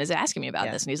constantly Ben is asking me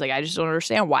about this. And he's like, I just don't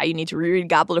understand why you need to reread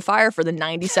Goblet of Fire for the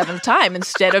 97th time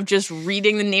instead of just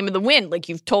reading The Name of the Wind like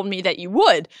you've told me that you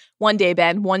would. One day,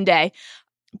 Ben, one day.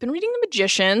 I've been reading The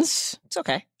Magicians. It's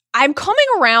okay. I'm coming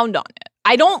around on it.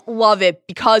 I don't love it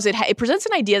because it presents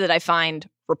an idea that I find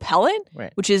repellent,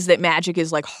 which is that magic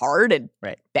is like hard and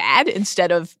bad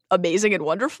instead of amazing and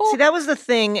wonderful. See, that was the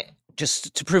thing,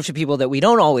 just to prove to people that we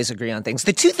don't always agree on things.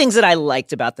 The two things that I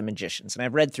liked about The Magicians, and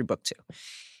I've read through book 2,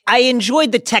 I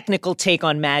enjoyed the technical take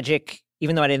on magic,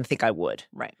 even though I didn't think I would.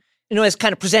 Right. You know, as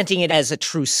kind of presenting it as a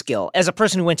true skill. As a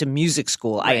person who went to music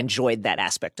school, I enjoyed that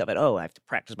aspect of it. Oh, I have to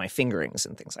practice my fingerings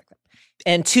and things like that.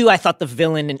 And 2, I thought the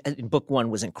villain in book 1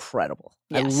 was incredible.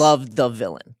 Yes. I loved the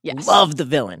villain. Yes. Loved the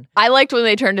villain. I liked when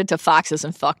they turned into foxes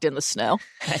and fucked in the snow.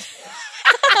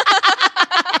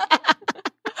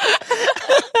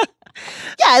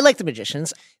 Yeah, I like The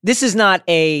Magicians. This is not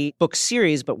a book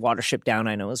series, but Watership Down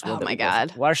I know as well. Oh my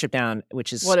God. Watership Down,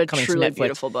 which is what a coming truly to Netflix.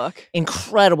 Beautiful book.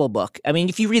 Incredible book. I mean,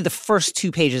 if you read the first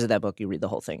 2 pages of that book, you read the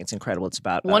whole thing. It's incredible. It's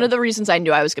about one of the reasons I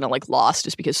knew I was going to like Lost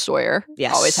is because Sawyer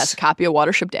always has a copy of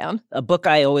Watership Down. A book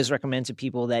I always recommend to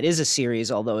people that is a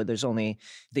series, although there's only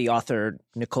the author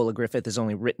Nicola Griffith has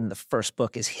only written the first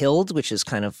book, is Hild, which is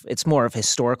it's more of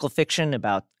historical fiction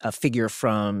about a figure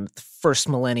from the first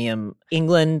millennium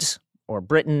England or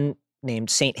Britain named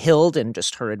Saint Hild and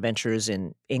just her adventures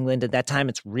in England at that time.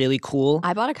 It's really cool.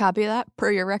 I bought a copy of that per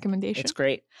your recommendation. It's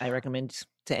great. I recommend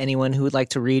to anyone who would like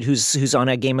to read, who's on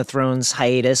a Game of Thrones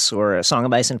hiatus or a Song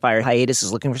of Ice and Fire hiatus,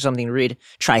 is looking for something to read,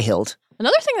 try Hild.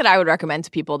 Another thing that I would recommend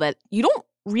to people that you don't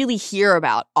really hear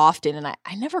about often, and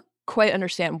I never quite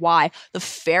understand why, the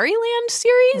Fairyland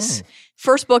series.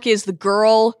 First book is the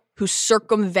girl who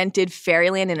circumvented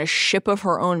Fairyland in a ship of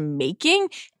her own making,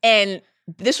 and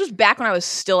this was back when I was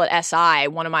still at SI.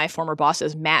 One of my former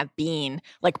bosses, Matt Bean,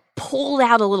 like pulled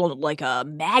out a little like a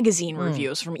magazine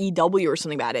reviews from EW or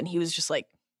something about it. And he was just like,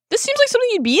 this seems like something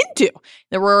you'd be into.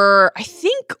 There were, I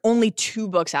think, only 2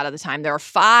 books out of the time. There are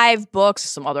 5 books,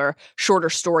 some other shorter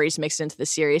stories mixed into the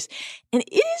series. And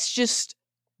it is just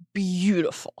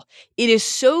beautiful. It is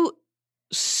so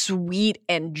sweet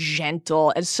and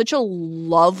gentle and such a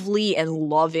lovely and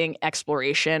loving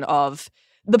exploration of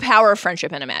the power of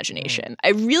friendship and imagination. I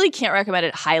really can't recommend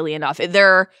it highly enough.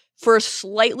 They're for a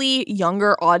slightly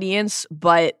younger audience,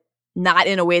 but not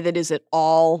in a way that is at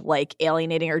all like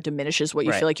alienating or diminishes what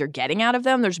you feel like you're getting out of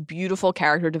them. There's beautiful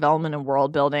character development and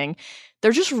world building.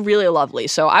 They're just really lovely.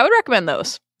 So I would recommend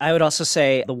those. I would also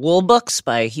say the Wool books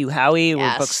by Hugh Howey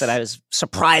were books that I was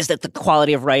surprised at the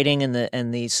quality of writing and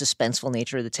the suspenseful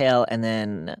nature of the tale. And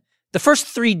then the first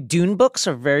 3 Dune books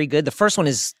are very good. The first one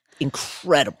is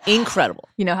incredible.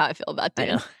 You know how I feel about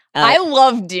Dune. I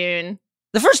love Dune.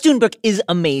 The first Dune book is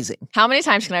amazing. How many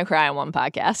times can I cry on one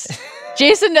podcast?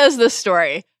 Jason knows this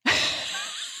story.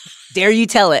 Dare you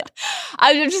tell it?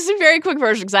 Just a very quick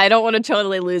version because I don't want to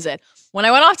totally lose it. When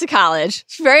I went off to college,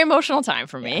 it's a very emotional time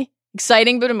for me.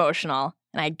 Exciting but emotional.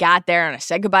 And I got there and I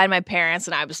said goodbye to my parents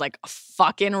and I was like a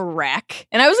fucking wreck.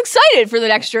 And I was excited for the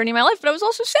next journey of my life, but I was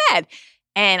also sad.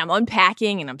 And I'm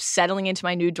unpacking and I'm settling into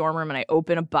my new dorm room and I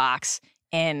open a box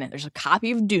and there's a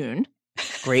copy of Dune.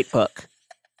 Great book.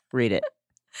 Read it.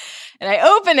 And I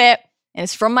open it, and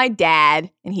it's from my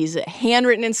dad, and he's a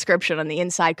handwritten inscription on the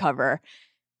inside cover.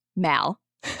 Mal.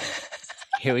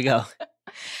 Here we go.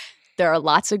 There are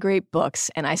lots of great books,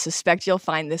 and I suspect you'll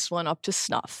find this one up to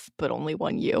snuff, but only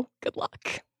one you. Good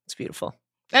luck. It's beautiful.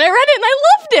 And I read it, and I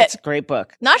loved it. It's a great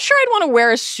book. Not sure I'd want to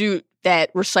wear a suit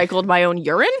that recycled my own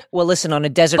urine. Well, listen, on a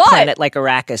desert planet like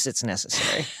Arrakis, it's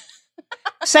necessary.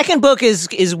 Second book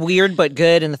is weird but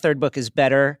good, and the third book is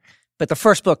better. But the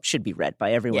first book should be read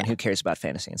by everyone who cares about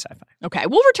fantasy and sci-fi. Okay,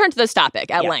 we'll return to this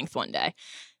topic at length one day.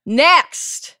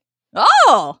 Next.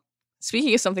 Oh,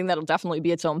 speaking of something that'll definitely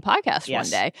be its own podcast one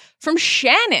day. From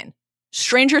Shannon.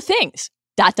 Stranger Things. ...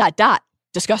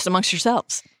 Discuss amongst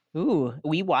yourselves. Ooh,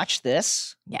 we watched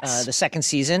this. Yes. The second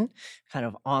season, kind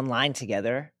of online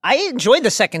together. I enjoyed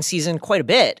the second season quite a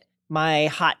bit. My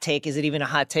hot take, is it even a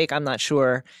hot take? I'm not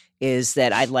sure, is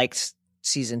that I liked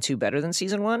season 2 better than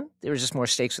season 1. There was just more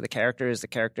stakes for the characters. The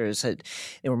characters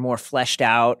they were more fleshed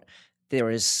out. There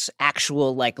was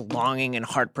actual longing and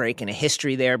heartbreak and a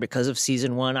history there because of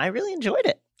season 1. I really enjoyed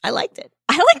it. I liked it.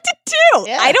 I liked it too.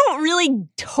 Yeah. I don't really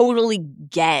totally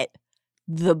get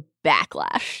the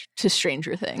backlash to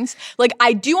Stranger Things.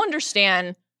 I do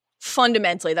understand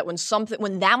fundamentally that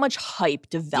when that much hype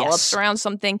develops around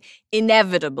something,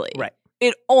 inevitably,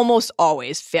 it almost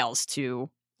always fails to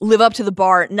live up to the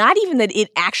bar, not even that it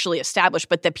actually established,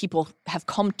 but that people have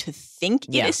come to think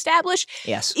it established.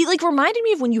 Yes. It reminded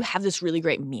me of when you have this really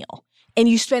great meal and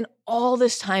you spend all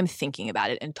this time thinking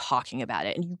about it and talking about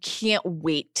it, and you can't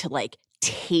wait to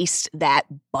taste that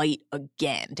bite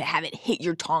again, to have it hit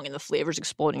your tongue and the flavors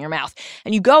explode in your mouth.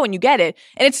 And you go and you get it,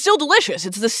 and it's still delicious.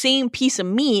 It's the same piece of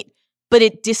meat, but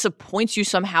it disappoints you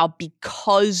somehow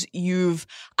because you've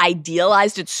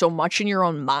idealized it so much in your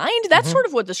own mind. That's sort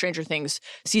of what the Stranger Things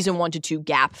season 1 to 2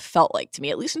 gap felt like to me,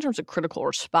 at least in terms of critical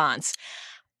response.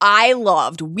 We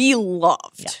loved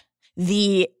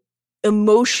the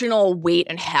emotional weight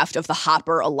and heft of the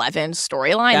Hopper 11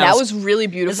 storyline. That was really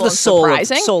beautiful and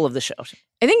surprising. Soul of the show.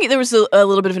 I think there was a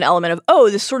little bit of an element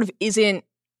of, this sort of isn't,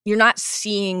 you're not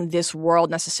seeing this world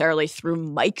necessarily through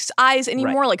Mike's eyes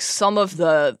anymore. Right. Some of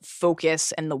the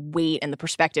focus and the weight and the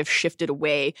perspective shifted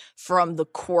away from the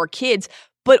core kids,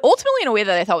 but ultimately in a way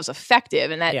that I thought was effective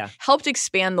and that helped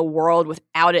expand the world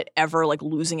without it ever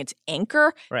losing its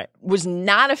anchor. Right. Was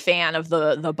not a fan of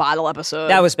the bottle episode.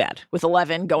 That was bad. With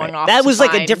 11 going off. That was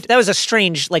that was a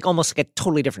strange, almost a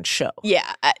totally different show.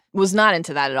 Yeah, I was not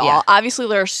into that at all. Yeah. Obviously,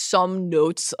 there are some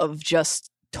notes of just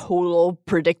total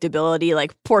predictability,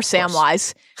 poor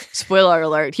Samwise. Spoiler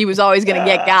alert, he was always going to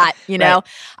get got, you know? Right.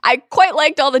 I quite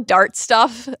liked all the dart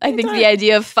stuff. I think the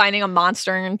idea of finding a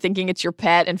monster and thinking it's your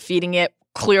pet and feeding it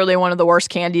clearly one of the worst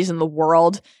candies in the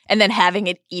world, and then having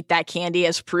it eat that candy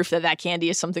as proof that candy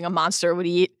is something a monster would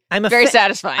eat. Very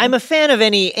satisfying. I'm a fan of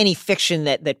any fiction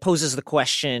that poses the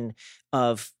question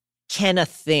of, can a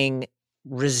thing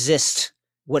resist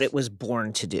what it was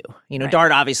born to do?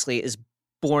 Dart obviously is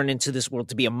born into this world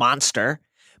to be a monster,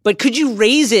 but could you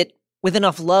raise it with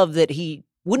enough love that he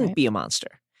wouldn't be a monster?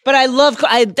 But I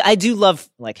do love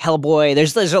Hellboy.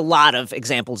 There's a lot of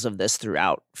examples of this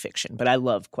throughout fiction, but I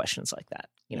love questions like that.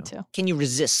 Me too. Can you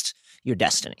resist your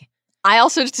destiny? I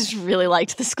also just really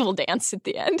liked the school dance at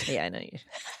the end. Yeah, I know you.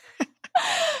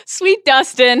 Sweet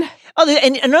Dustin. Oh,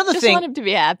 and another just thing want him to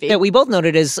be happy that we both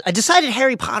noted is a decided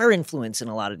Harry Potter influence in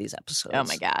a lot of these episodes. Oh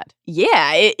my God.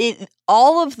 Yeah. It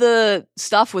all of the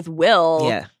stuff with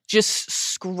Will just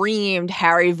screamed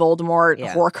Harry Voldemort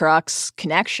Horcrux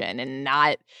connection, and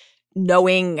not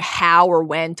knowing how or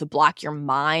when to block your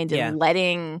mind and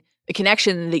letting a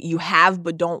connection that you have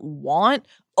but don't want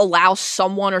allow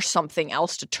someone or something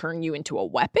else to turn you into a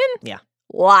weapon. Yeah.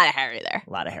 A lot of Harry there. A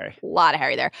lot of Harry. A lot of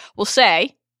Harry there. We'll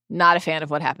say, not a fan of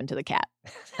what happened to the cat.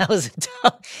 That was a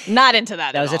tough. Not into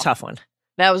that. That was a tough one.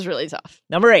 That was really tough.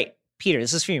 Number 8. Peter,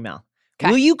 this is for you, Mal.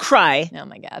 Okay. Will you cry? Oh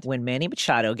my God. When Manny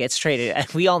Machado gets traded? And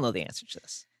we all know the answer to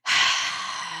this.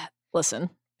 Listen.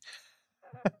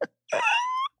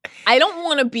 I don't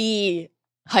want to be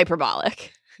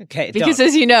hyperbolic. Okay. Because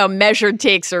as you know, measured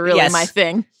takes are really my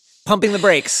thing. Pumping the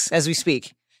brakes as we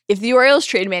speak. If the Orioles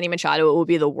trade Manny Machado, it will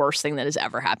be the worst thing that has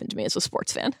ever happened to me as a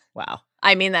sports fan. Wow.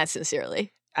 I mean that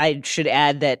sincerely. I should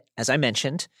add that, as I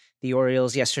mentioned, the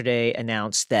Orioles yesterday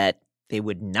announced that they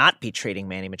would not be trading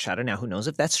Manny Machado. Now, who knows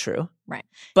if that's true? Right.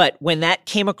 But when that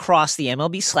came across the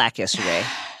MLB Slack yesterday,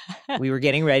 we were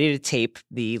getting ready to tape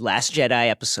the Last Jedi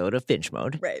episode of Binge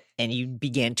Mode. Right. And you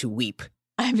began to weep.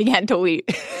 I began to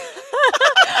weep.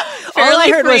 All I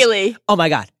heard freely. Was, oh my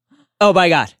God. Oh my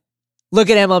God. Look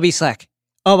at MLB Slack.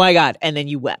 Oh my God. And then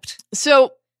you wept.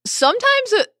 So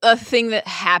Sometimes a thing that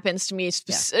happens to me,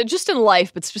 just in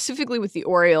life, but specifically with the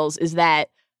Orioles, is that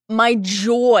my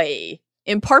joy,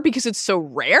 in part because it's so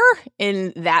rare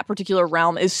in that particular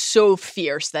realm, is so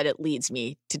fierce that it leads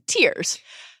me to tears.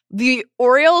 The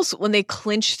Orioles, when they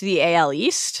clinched the AL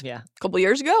East a couple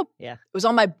years ago, it was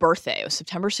on my birthday. It was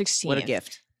September 16th. What a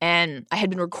gift. And I had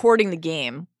been recording the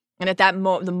game. And at that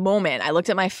the moment, I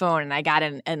looked at my phone and I got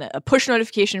a push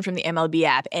notification from the MLB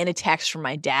app and a text from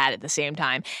my dad at the same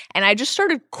time. And I just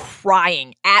started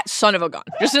crying at son of a gun,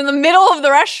 just in the middle of the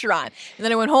restaurant. And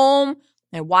then I went home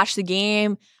and I watched the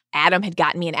game. Adam had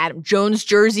gotten me an Adam Jones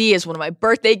jersey as one of my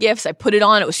birthday gifts. I put it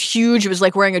on. It was huge. It was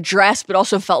like wearing a dress, but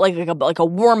also felt like a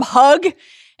warm hug.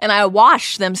 And I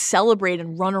watched them celebrate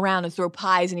and run around and throw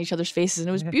pies in each other's faces. And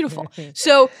it was beautiful.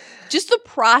 So just the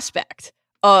prospect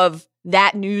of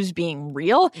that news being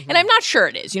real, and I'm not sure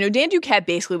it is. Dan Duquette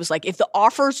basically was like, if the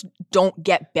offers don't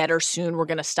get better soon, we're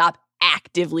going to stop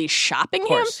actively shopping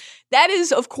him. That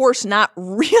is, of course, not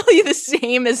really the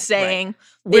same as saying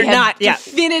we're not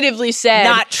definitively said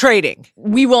not trading.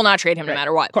 We will not trade him no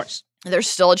matter what. Of course. There's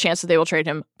still a chance that they will trade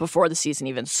him before the season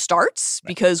even starts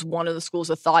because one of the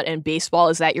schools of thought in baseball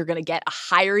is that you're going to get a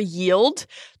higher yield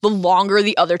the longer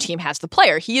the other team has the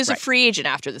player. He is a free agent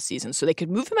after the season, so they could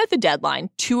move him at the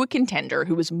deadline to a contender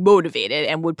who is motivated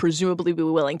and would presumably be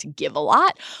willing to give a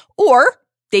lot, or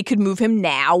they could move him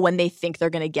now when they think they're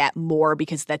going to get more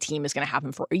because that team is going to have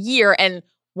him for a year. And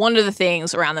one of the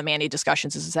things around the Manny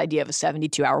discussions is this idea of a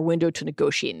 72-hour window to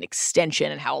negotiate an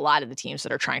extension and how a lot of the teams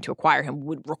that are trying to acquire him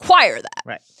would require that.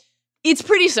 Right. It's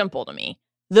pretty simple to me.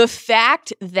 The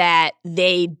fact that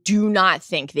they do not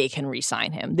think they can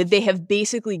re-sign him, that they have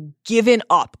basically given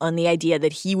up on the idea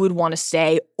that he would want to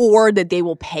stay or that they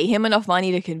will pay him enough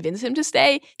money to convince him to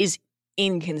stay is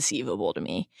inconceivable to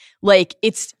me. Like,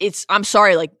 I'm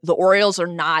sorry, like, the Orioles are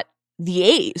not the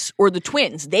A's or the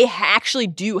Twins. They actually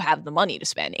do have the money to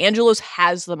spend. Angelos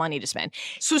has the money to spend.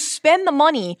 So spend the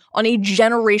money on a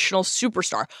generational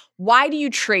superstar. Why do you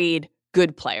trade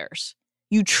good players?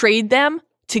 You trade them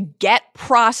to get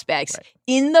prospects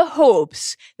in the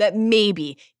hopes that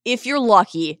maybe if you're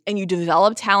lucky and you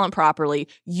develop talent properly,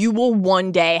 you will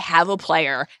one day have a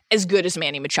player as good as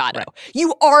Manny Machado. Right.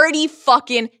 You already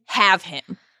fucking have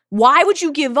him. Why would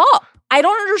you give up? I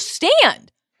don't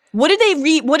understand. What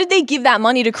did they give that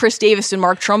money to Chris Davis and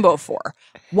Mark Trumbo for?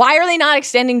 Why are they not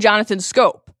extending Jonathan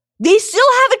Scope? They still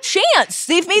have a chance.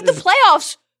 They've made the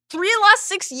playoffs 3 of the last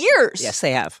 6 years. Yes,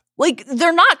 they have. Like,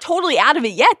 they're not totally out of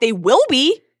it yet. They will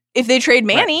be if they trade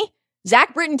Manny. Right.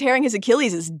 Zach Britton tearing his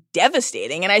Achilles is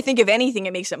devastating. And I think, if anything,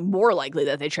 it makes it more likely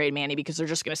that they trade Manny because they're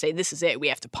just going to say, this is it. We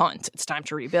have to punt. It's time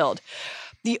to rebuild.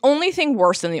 The only thing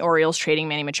worse than the Orioles trading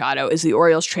Manny Machado is the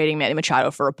Orioles trading Manny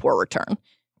Machado for a poor return,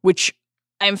 which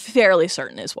I'm fairly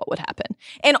certain is what would happen.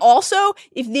 And also,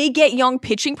 if they get young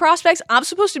pitching prospects, I'm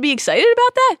supposed to be excited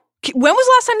about that? When was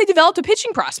the last time they developed a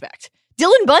pitching prospect?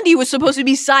 Dylan Bundy was supposed to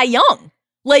be Cy Young.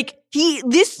 Like,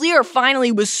 this year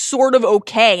finally was sort of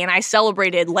okay, and I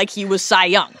celebrated like he was Cy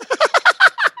Young.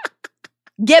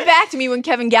 Get back to me when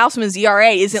Kevin Gausman's ERA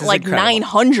isn't like incredible.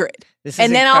 900.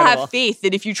 And then I'll have faith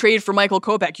that if you trade for Michael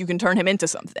Kopech, you can turn him into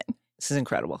something. This is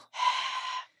incredible.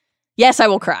 Yes, I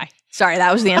will cry. Sorry,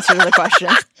 that was the answer to the question.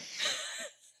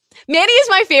 Manny is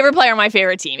my favorite player on my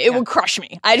favorite team. It would crush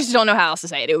me. I just don't know how else to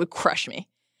say it. It would crush me.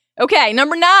 Okay,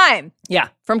 number 9. Yeah.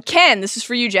 From Ken. This is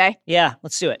for you, Jay. Yeah,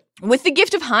 let's do it. With the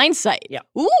gift of hindsight. Yeah.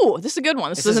 Ooh, this is a good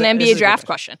one. This is an NBA draft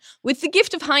question. With the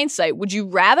gift of hindsight, would you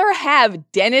rather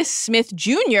have Dennis Smith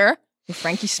Jr. or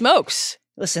Frankie Smokes?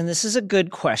 Listen, this is a good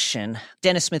question.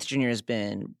 Dennis Smith Jr.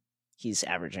 he's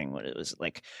averaging what it was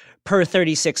like per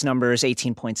 36 numbers,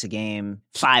 18 points a game,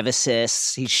 5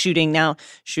 assists. He's shooting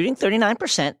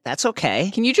 39%. That's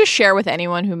okay. Can you just share with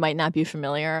anyone who might not be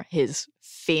familiar his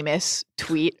famous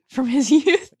tweet from his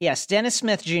youth? Yes, Dennis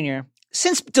Smith Jr.,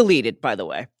 since deleted, by the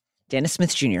way. Dennis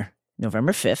Smith Jr.,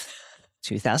 November 5th,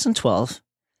 2012.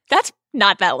 That's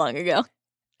not that long ago.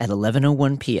 At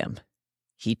 11:01 p.m.,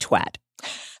 he twat.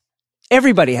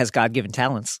 Everybody has God-given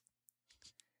talents.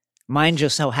 Mine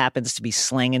just so happens to be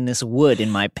slanging this wood in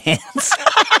my pants.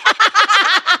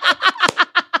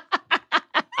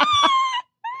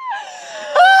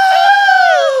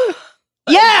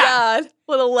 Yeah! God,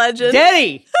 what a legend.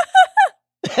 Denny!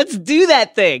 Let's do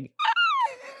that thing.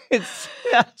 It's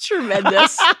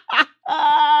tremendous.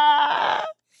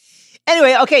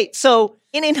 Anyway, okay, so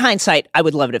in hindsight, I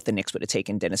would love it if the Knicks would have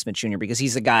taken Dennis Smith Jr. because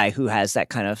he's a guy who has that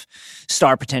kind of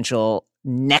star potential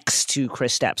next to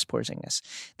Kristaps Porzingis.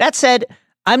 That said,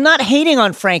 I'm not hating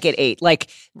on Frank at 8. Like,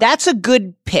 that's a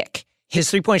good pick. His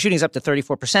three-point shooting is up to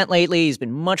 34% lately. He's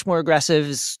been much more aggressive,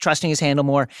 is trusting his handle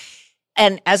more.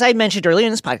 And as I mentioned earlier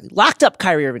in this podcast, locked up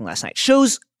Kyrie Irving last night.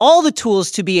 Shows all the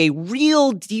tools to be a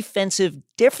real defensive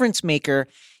difference maker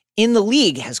in the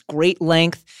league. Has great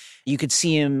length. You could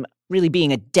see him really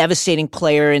being a devastating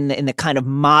player in the kind of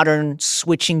modern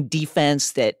switching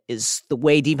defense that is the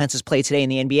way defenses play today in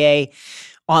the NBA.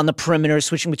 On the perimeter,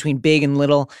 switching between big and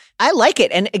little. I like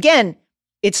it. And again,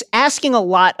 it's asking a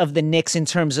lot of the Knicks in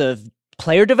terms of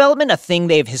player development, a thing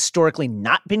they've historically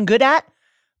not been good at.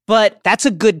 But that's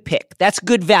a good pick. That's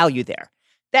good value there.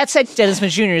 That said, Dennis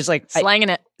Smith Jr. is like... slanging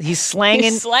it. He's slanging.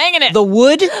 He's slanging it. The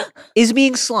wood is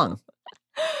being slung.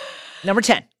 Number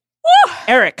 10. Woo!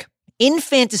 Eric, in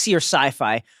fantasy or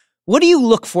sci-fi, what do you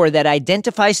look for that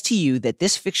identifies to you that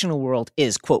this fictional world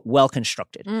is, quote,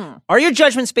 well-constructed? Are your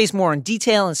judgments based more on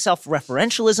detail and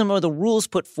self-referentialism or the rules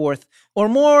put forth, or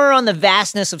more on the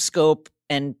vastness of scope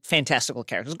and fantastical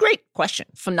characters? Great question.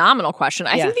 Phenomenal question.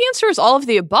 I think the answer is all of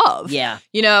the above. Yeah.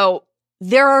 You know,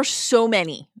 there are so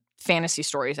many fantasy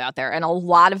stories out there, and a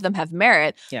lot of them have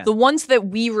merit. Yeah. The ones that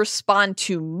we respond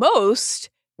to most,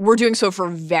 we're doing so for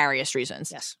various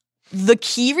reasons. Yes. The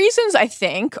key reasons, I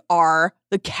think, are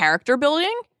the character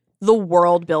building, the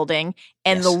world building,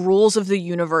 and the rules of the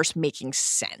universe making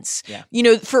sense. Yeah. You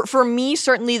know, for me,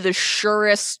 certainly the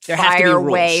surest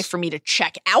way for me to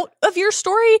check out of your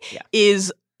story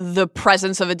is the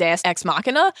presence of a deus ex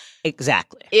machina.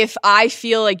 Exactly. If I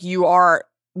feel like you are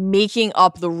making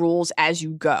up the rules as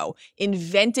you go,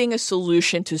 inventing a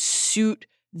solution to suit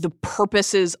the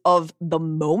purposes of the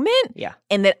moment,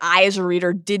 and that I as a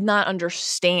reader did not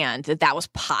understand that was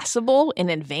possible in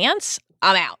advance,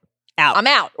 I'm out. I'm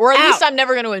out. Or at least I'm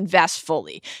never going to invest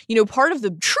fully. You know, part of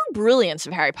the true brilliance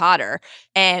of Harry Potter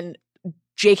and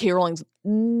J.K. Rowling's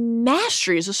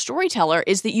mastery as a storyteller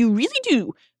is that you really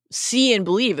do see and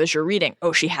believe as you're reading,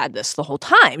 oh, she had this the whole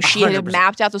time. She 100%. had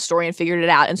mapped out the story and figured it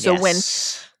out. And so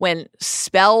when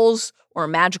spells or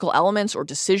magical elements or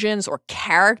decisions or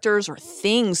characters or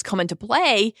things come into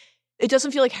play, it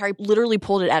doesn't feel like Harry literally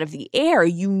pulled it out of the air.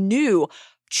 You knew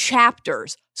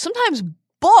chapters, sometimes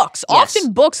books,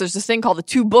 often books. There's this thing called the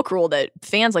 2-book rule that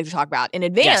fans like to talk about in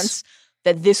advance,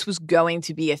 that this was going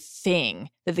to be a thing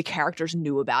that the characters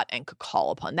knew about and could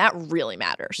call upon. That really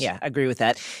matters. Yeah, I agree with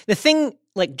that. The thing,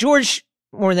 like George,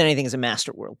 more than anything, is a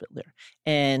master world builder.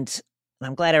 And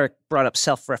I'm glad Eric brought up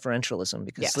self-referentialism,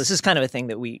 because this is kind of a thing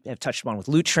that we have touched upon with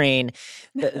Loot Train,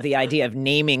 the idea of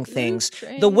naming things.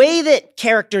 The way that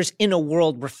characters in a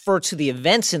world refer to the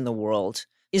events in the world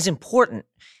is important.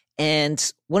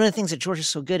 And one of the things that George is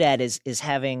so good at is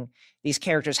having these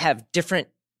characters have different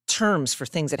terms for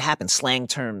things that happen, slang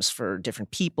terms for different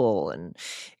people, and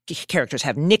characters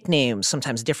have nicknames,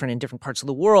 sometimes different in different parts of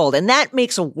the world. And that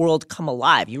makes a world come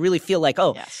alive. You really feel like,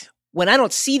 when I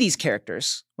don't see these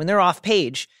characters, when they're off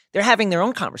page, they're having their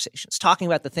own conversations, talking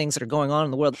about the things that are going on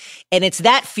in the world. And it's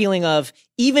that feeling of,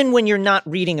 even when you're not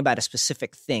reading about a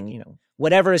specific thing, you know,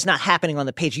 whatever is not happening on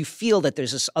the page, you feel that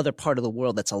there's this other part of the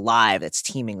world that's alive, that's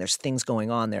teeming. There's things going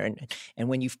on there. And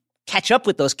when you catch up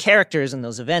with those characters and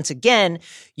those events again,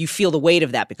 you feel the weight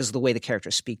of that because of the way the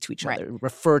characters speak to each other,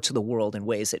 refer to the world in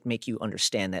ways that make you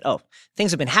understand that, oh,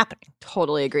 things have been happening.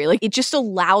 Totally agree. Like, it just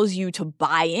allows you to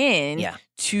buy in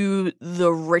to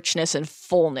the richness and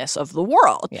fullness of the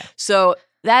world. Yeah. So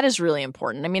that is really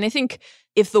important. I mean, I think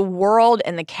if the world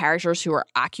and the characters who are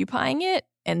occupying it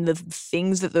and the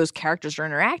things that those characters are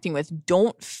interacting with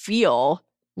don't feel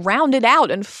rounded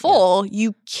out and full,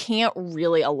 you can't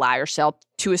really allow yourself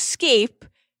to escape.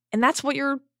 And that's what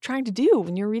you're trying to do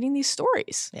when you're reading these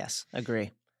stories. Yes,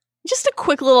 agree. Just a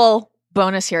quick little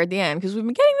bonus here at the end, because we've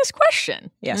been getting this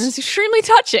question. Yes. And it's extremely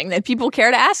touching that people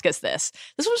care to ask us this.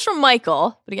 This was from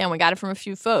Michael, but again, we got it from a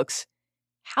few folks.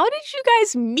 How did you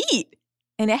guys meet?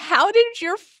 And how did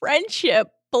your friendship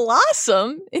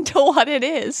blossom into what it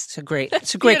is? It's a great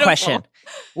question.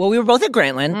 Well, we were both at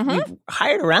Grantland. We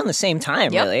hired around the same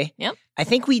time, really. Yep. I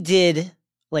think we did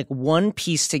like one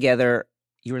piece together.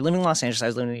 You were living in Los Angeles, I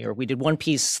was living in New York. We did one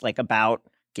piece like about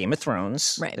Game of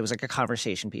Thrones. Right. It was like a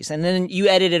conversation piece. And then you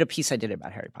edited a piece I did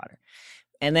about Harry Potter.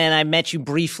 And then I met you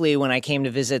briefly when I came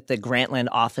to visit the Grantland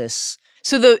office.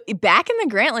 So back in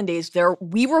the Grantland days,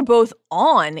 we were both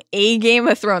on a Game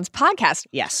of Thrones podcast.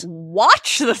 Yes.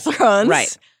 Watch the Thrones.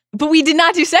 Right. But we did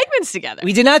not do segments together.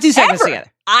 We did not do segments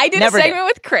together. I did a segment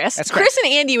with Chris. That's Chris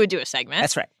and Andy would do a segment.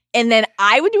 That's right. And then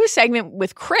I would do a segment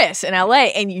with Chris in LA,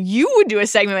 and you would do a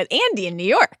segment with Andy in New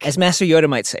York. As Master Yoda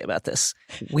might say about this,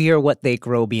 we are what they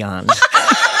grow beyond. Now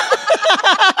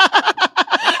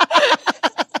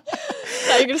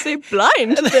you're going to say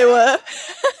blind. They were.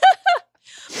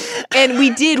 And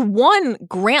we did one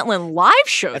Grantland live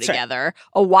show together,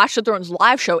 a Watch the Thrones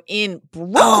live show in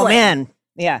Brooklyn. Oh, man.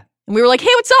 Yeah. And we were like,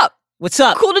 hey, what's up? What's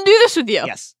up? Cool to do this with you.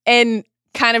 Yes. And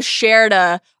kind of shared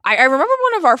I remember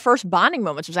one of our first bonding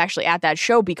moments was actually at that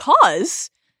show because,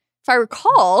 if I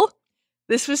recall,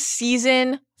 this was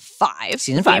season 5.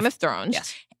 Season 5. Game of Thrones.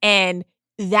 Yes. And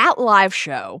that live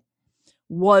show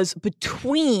was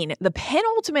between the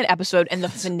penultimate episode and the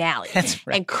finale. That's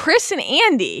right. And Chris and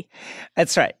Andy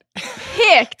That's right.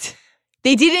 picked,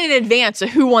 they did it in advance of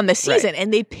who won the season,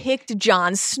 and they picked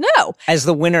Jon Snow. As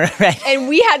the winner, right? And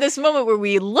we had this moment where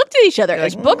we looked at each other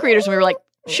as book readers and we were like,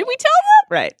 should we tell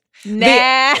them? Right.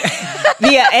 Nah.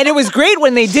 Yeah, and it was great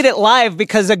when they did it live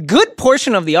because a good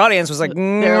portion of the audience was like, They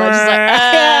were just like,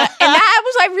 and that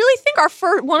was, I really think,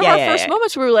 one of our first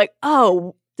moments where we were like,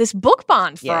 oh, this book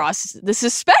bond for us, this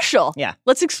is special. Yeah.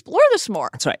 Let's explore this more.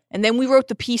 That's right. And then we wrote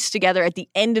the piece together at the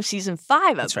end of season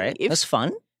 5. That's right. It was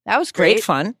fun. That was great. Great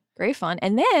fun. Great fun.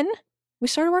 And then we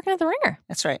started working at the Ringer.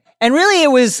 That's right. And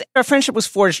really, our friendship was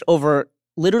forged over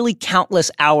literally countless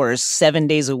hours, 7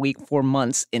 days a week, for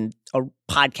months in a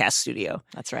podcast studio.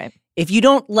 That's right. If you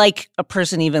don't like a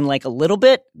person even like a little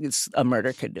bit, a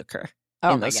murder could occur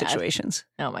in those situations.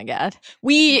 Oh my God.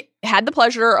 We had the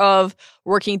pleasure of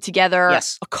working together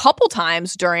a couple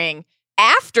times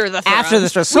after the Thrones. After the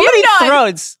Thrones. So many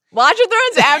Thrones. Watch the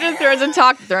Thrones, After the Thrones, and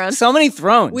Talk the Thrones. So many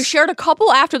Thrones. We shared a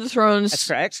couple After the Thrones That's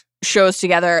correct. shows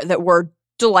together that were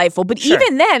delightful. But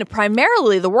even then,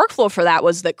 primarily, the workflow for that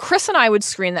was that Chris and I would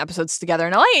screen the episodes together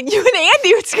in LA, and you and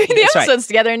Andy would screen the episodes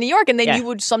together in New York, and then you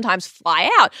would sometimes fly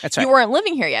out. That's right. You weren't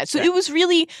living here yet. So it was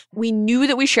really, we knew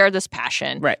that we shared this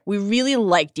passion. Right. We really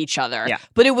liked each other. Yeah.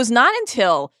 But it was not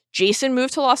until Jason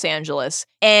moved to Los Angeles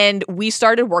and we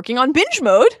started working on binge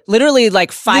mode. Literally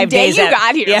like 5 days you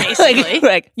got here, basically.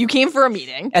 Like, you came for a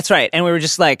meeting. That's right. And we were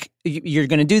just like, you're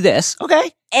going to do this.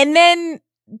 Okay. And then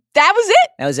that was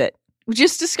it. That was it. We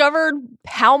just discovered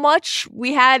how much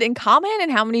we had in common and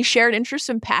how many shared interests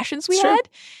and passions we had.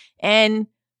 And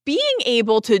being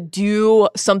able to do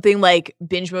something like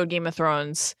binge mode Game of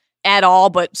Thrones at all,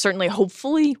 but certainly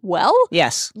hopefully well.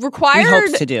 Yes. Required we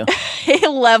hope to do a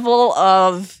level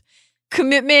of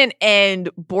commitment and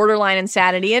borderline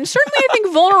insanity, and certainly I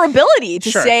think vulnerability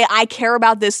to say, I care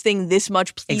about this thing this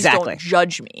much, please don't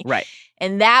judge me. Right.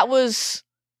 And that was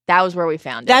where we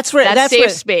found it. That's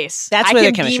safe space. That's where I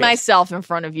the can chemistry be myself in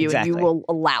front of you, Exactly. and you will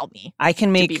allow me. I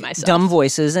can make dumb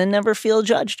voices and never feel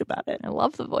judged about it. I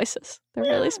love the voices. They're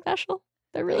really special.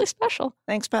 They're really special.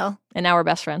 Thanks, pal. And now we're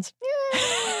best friends.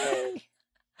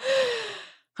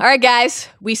 All right, guys.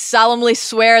 We solemnly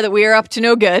swear that we are up to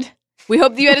no good. We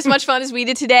hope that you had as much fun as we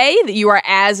did today, that you are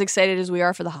as excited as we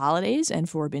are for the holidays and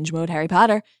for binge mode Harry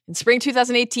Potter in spring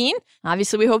 2018.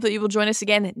 Obviously, we hope that you will join us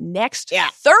again next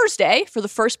Thursday for the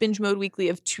first binge mode weekly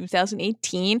of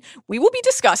 2018. We will be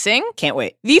discussing Can't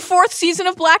wait. the 4th season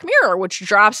of Black Mirror, which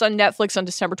drops on Netflix on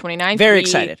December 29th. Very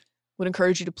excited. Would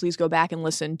encourage you to please go back and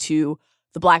listen to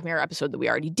the Black Mirror episode that we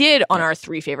already did on our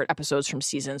 3 favorite episodes from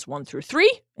seasons 1 through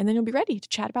 3, and then you'll be ready to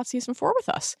chat about season 4 with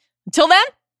us. Until then,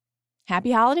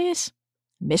 happy holidays.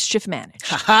 Mischief managed.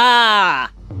 Ha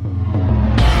ha!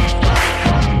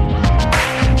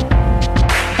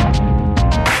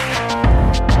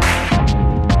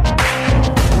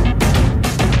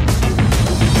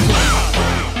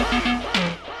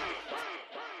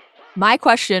 My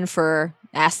question for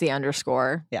Ask the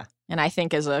Underscore, yeah, and I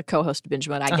think as a co-host of Binge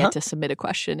Mode, I get to submit a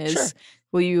question is,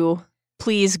 will you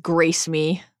please grace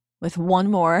me with one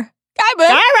more?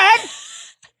 Kyburn!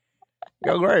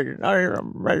 You're great.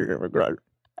 I'm ready to regret.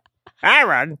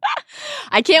 Kyburn!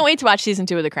 I can't wait to watch season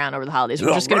 2 of The Crown over the holidays.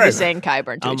 We're just going to be saying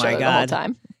Kyburn to each other the whole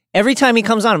time. Every time he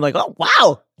comes on, I'm like, oh,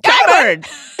 wow, Kyburn!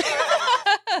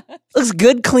 Looks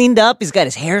good, cleaned up. He's got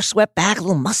his hair swept back, a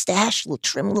little mustache, a little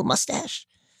trim, a little mustache.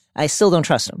 I still don't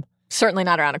trust him. Certainly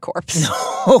not around a corpse.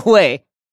 No way.